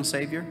your personal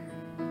Savior?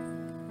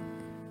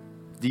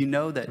 Do you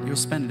know that you'll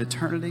spend an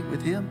eternity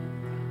with him?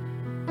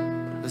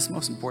 This is the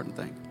most important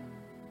thing.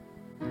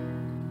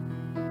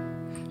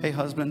 Hey,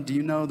 husband, do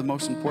you know the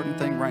most important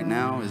thing right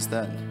now is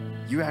that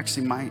you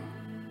actually might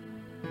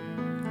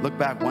look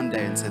back one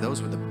day and say,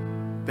 those were the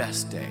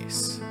best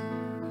days.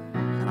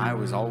 And I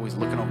was always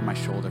looking over my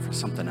shoulder for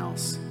something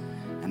else.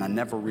 And I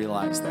never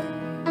realized that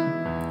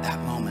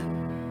moment,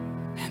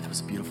 man, that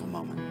was a beautiful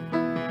moment.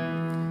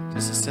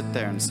 Just to sit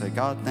there and say,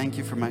 God, thank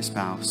you for my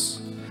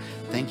spouse.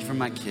 Thank you for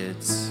my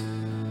kids.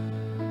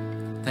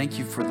 Thank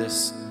you for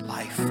this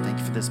life. Thank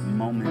you for this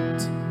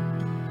moment.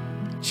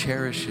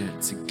 Cherish it.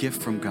 It's a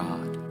gift from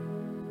God.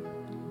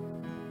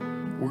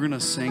 We're going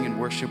to sing and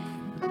worship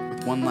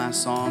with one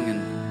last song.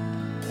 And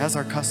as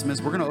our custom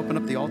is, we're going to open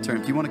up the altar.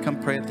 And if you want to come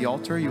pray at the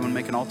altar, you want to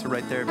make an altar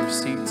right there at your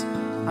seat,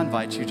 I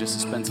invite you just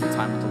to spend some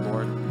time with the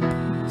Lord,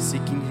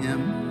 seeking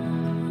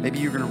him. Maybe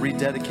you're going to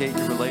rededicate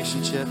your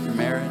relationship, your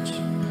marriage.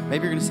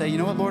 Maybe you're going to say, you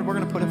know what, Lord, we're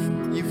going to put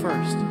you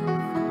first.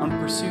 I'm going to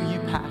pursue you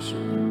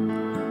passionately.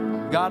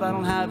 God, I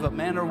don't have a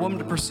man or a woman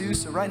to pursue,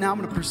 so right now I'm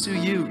going to pursue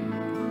you.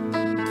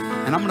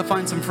 And I'm going to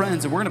find some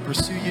friends, and we're going to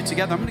pursue you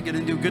together. I'm going to get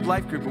into a good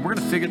life group, and we're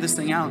going to figure this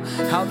thing out,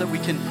 how that we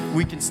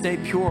can stay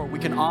pure, we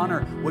can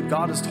honor what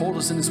God has told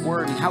us in his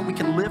word, and how we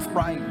can live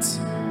right.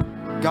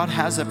 God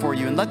has that for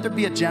you. And let there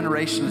be a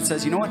generation that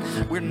says, you know what?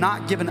 We're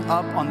not giving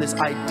up on this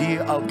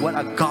idea of what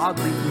a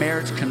godly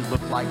marriage can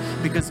look like,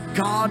 because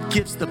God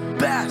gives the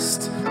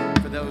best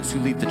for those who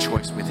leave the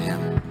choice with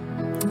him.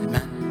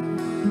 Amen.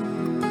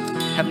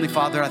 Heavenly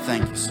Father, I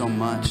thank you so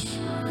much.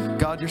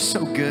 God, you're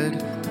so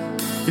good.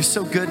 You're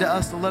so good to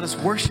us to let us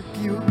worship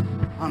you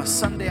on a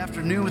Sunday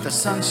afternoon with the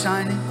sun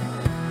shining.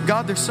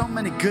 God, there's so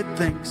many good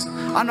things.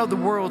 I know the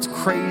world's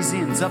crazy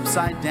and it's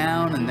upside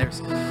down, and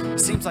it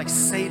seems like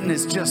Satan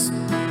is just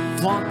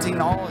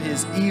flaunting all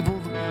his evil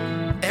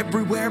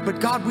everywhere. But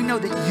God, we know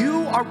that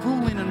you are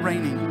ruling and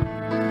reigning.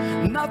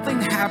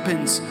 Nothing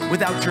happens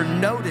without your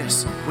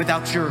notice,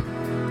 without your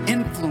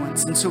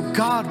influence. And so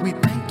God, we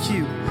thank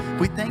you.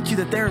 We thank you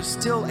that there is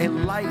still a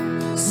light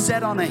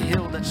set on a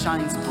hill that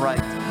shines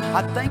bright.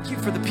 I thank you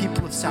for the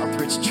people of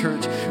Southridge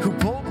Church who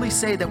boldly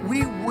say that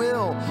we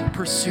will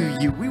pursue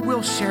you. We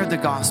will share the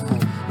gospel.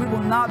 We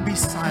will not be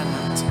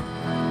silent.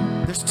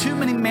 There's too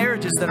many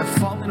marriages that are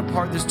falling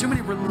apart. There's too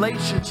many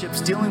relationships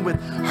dealing with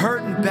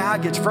hurt and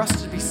baggage for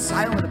us to be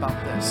silent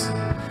about this.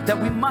 That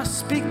we must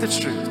speak the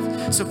truth.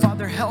 So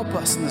Father, help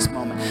us in this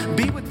moment.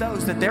 Be with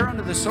those that they're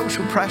under the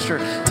social pressure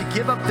to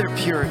give up their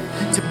purity,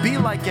 to be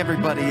like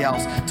everybody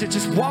else, to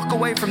just walk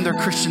away from their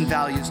Christian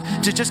values,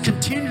 to just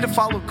continue to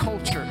follow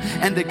culture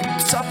and to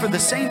suffer the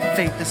same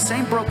fate, the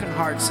same broken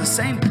hearts, the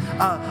same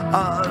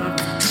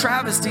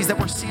travesties that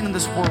we're seeing in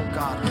this world,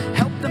 God.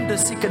 Help them to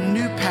seek a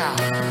new path.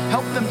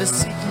 Help them to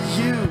seek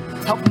you.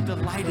 Help them to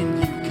delight in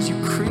you, because you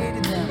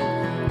created them.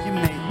 You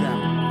made them.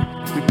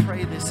 We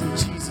pray this in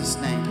Jesus'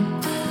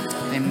 name.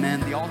 Amen.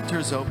 The altar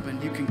is open.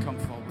 You can come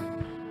forward.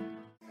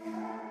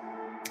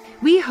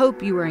 We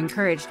hope you were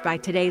encouraged by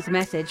today's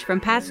message from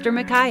Pastor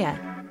Micaiah.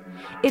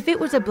 If it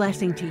was a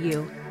blessing to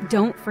you,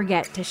 don't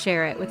forget to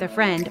share it with a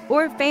friend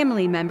or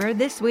family member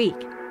this week.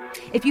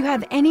 If you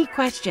have any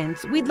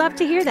questions, we'd love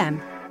to hear them.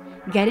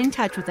 Get in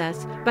touch with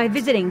us by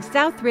visiting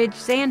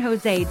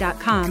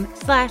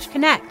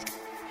southridgesanjose.com/connect.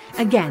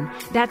 Again,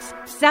 that's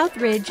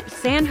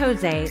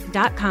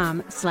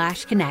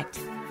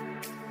southridgesanjose.com/connect.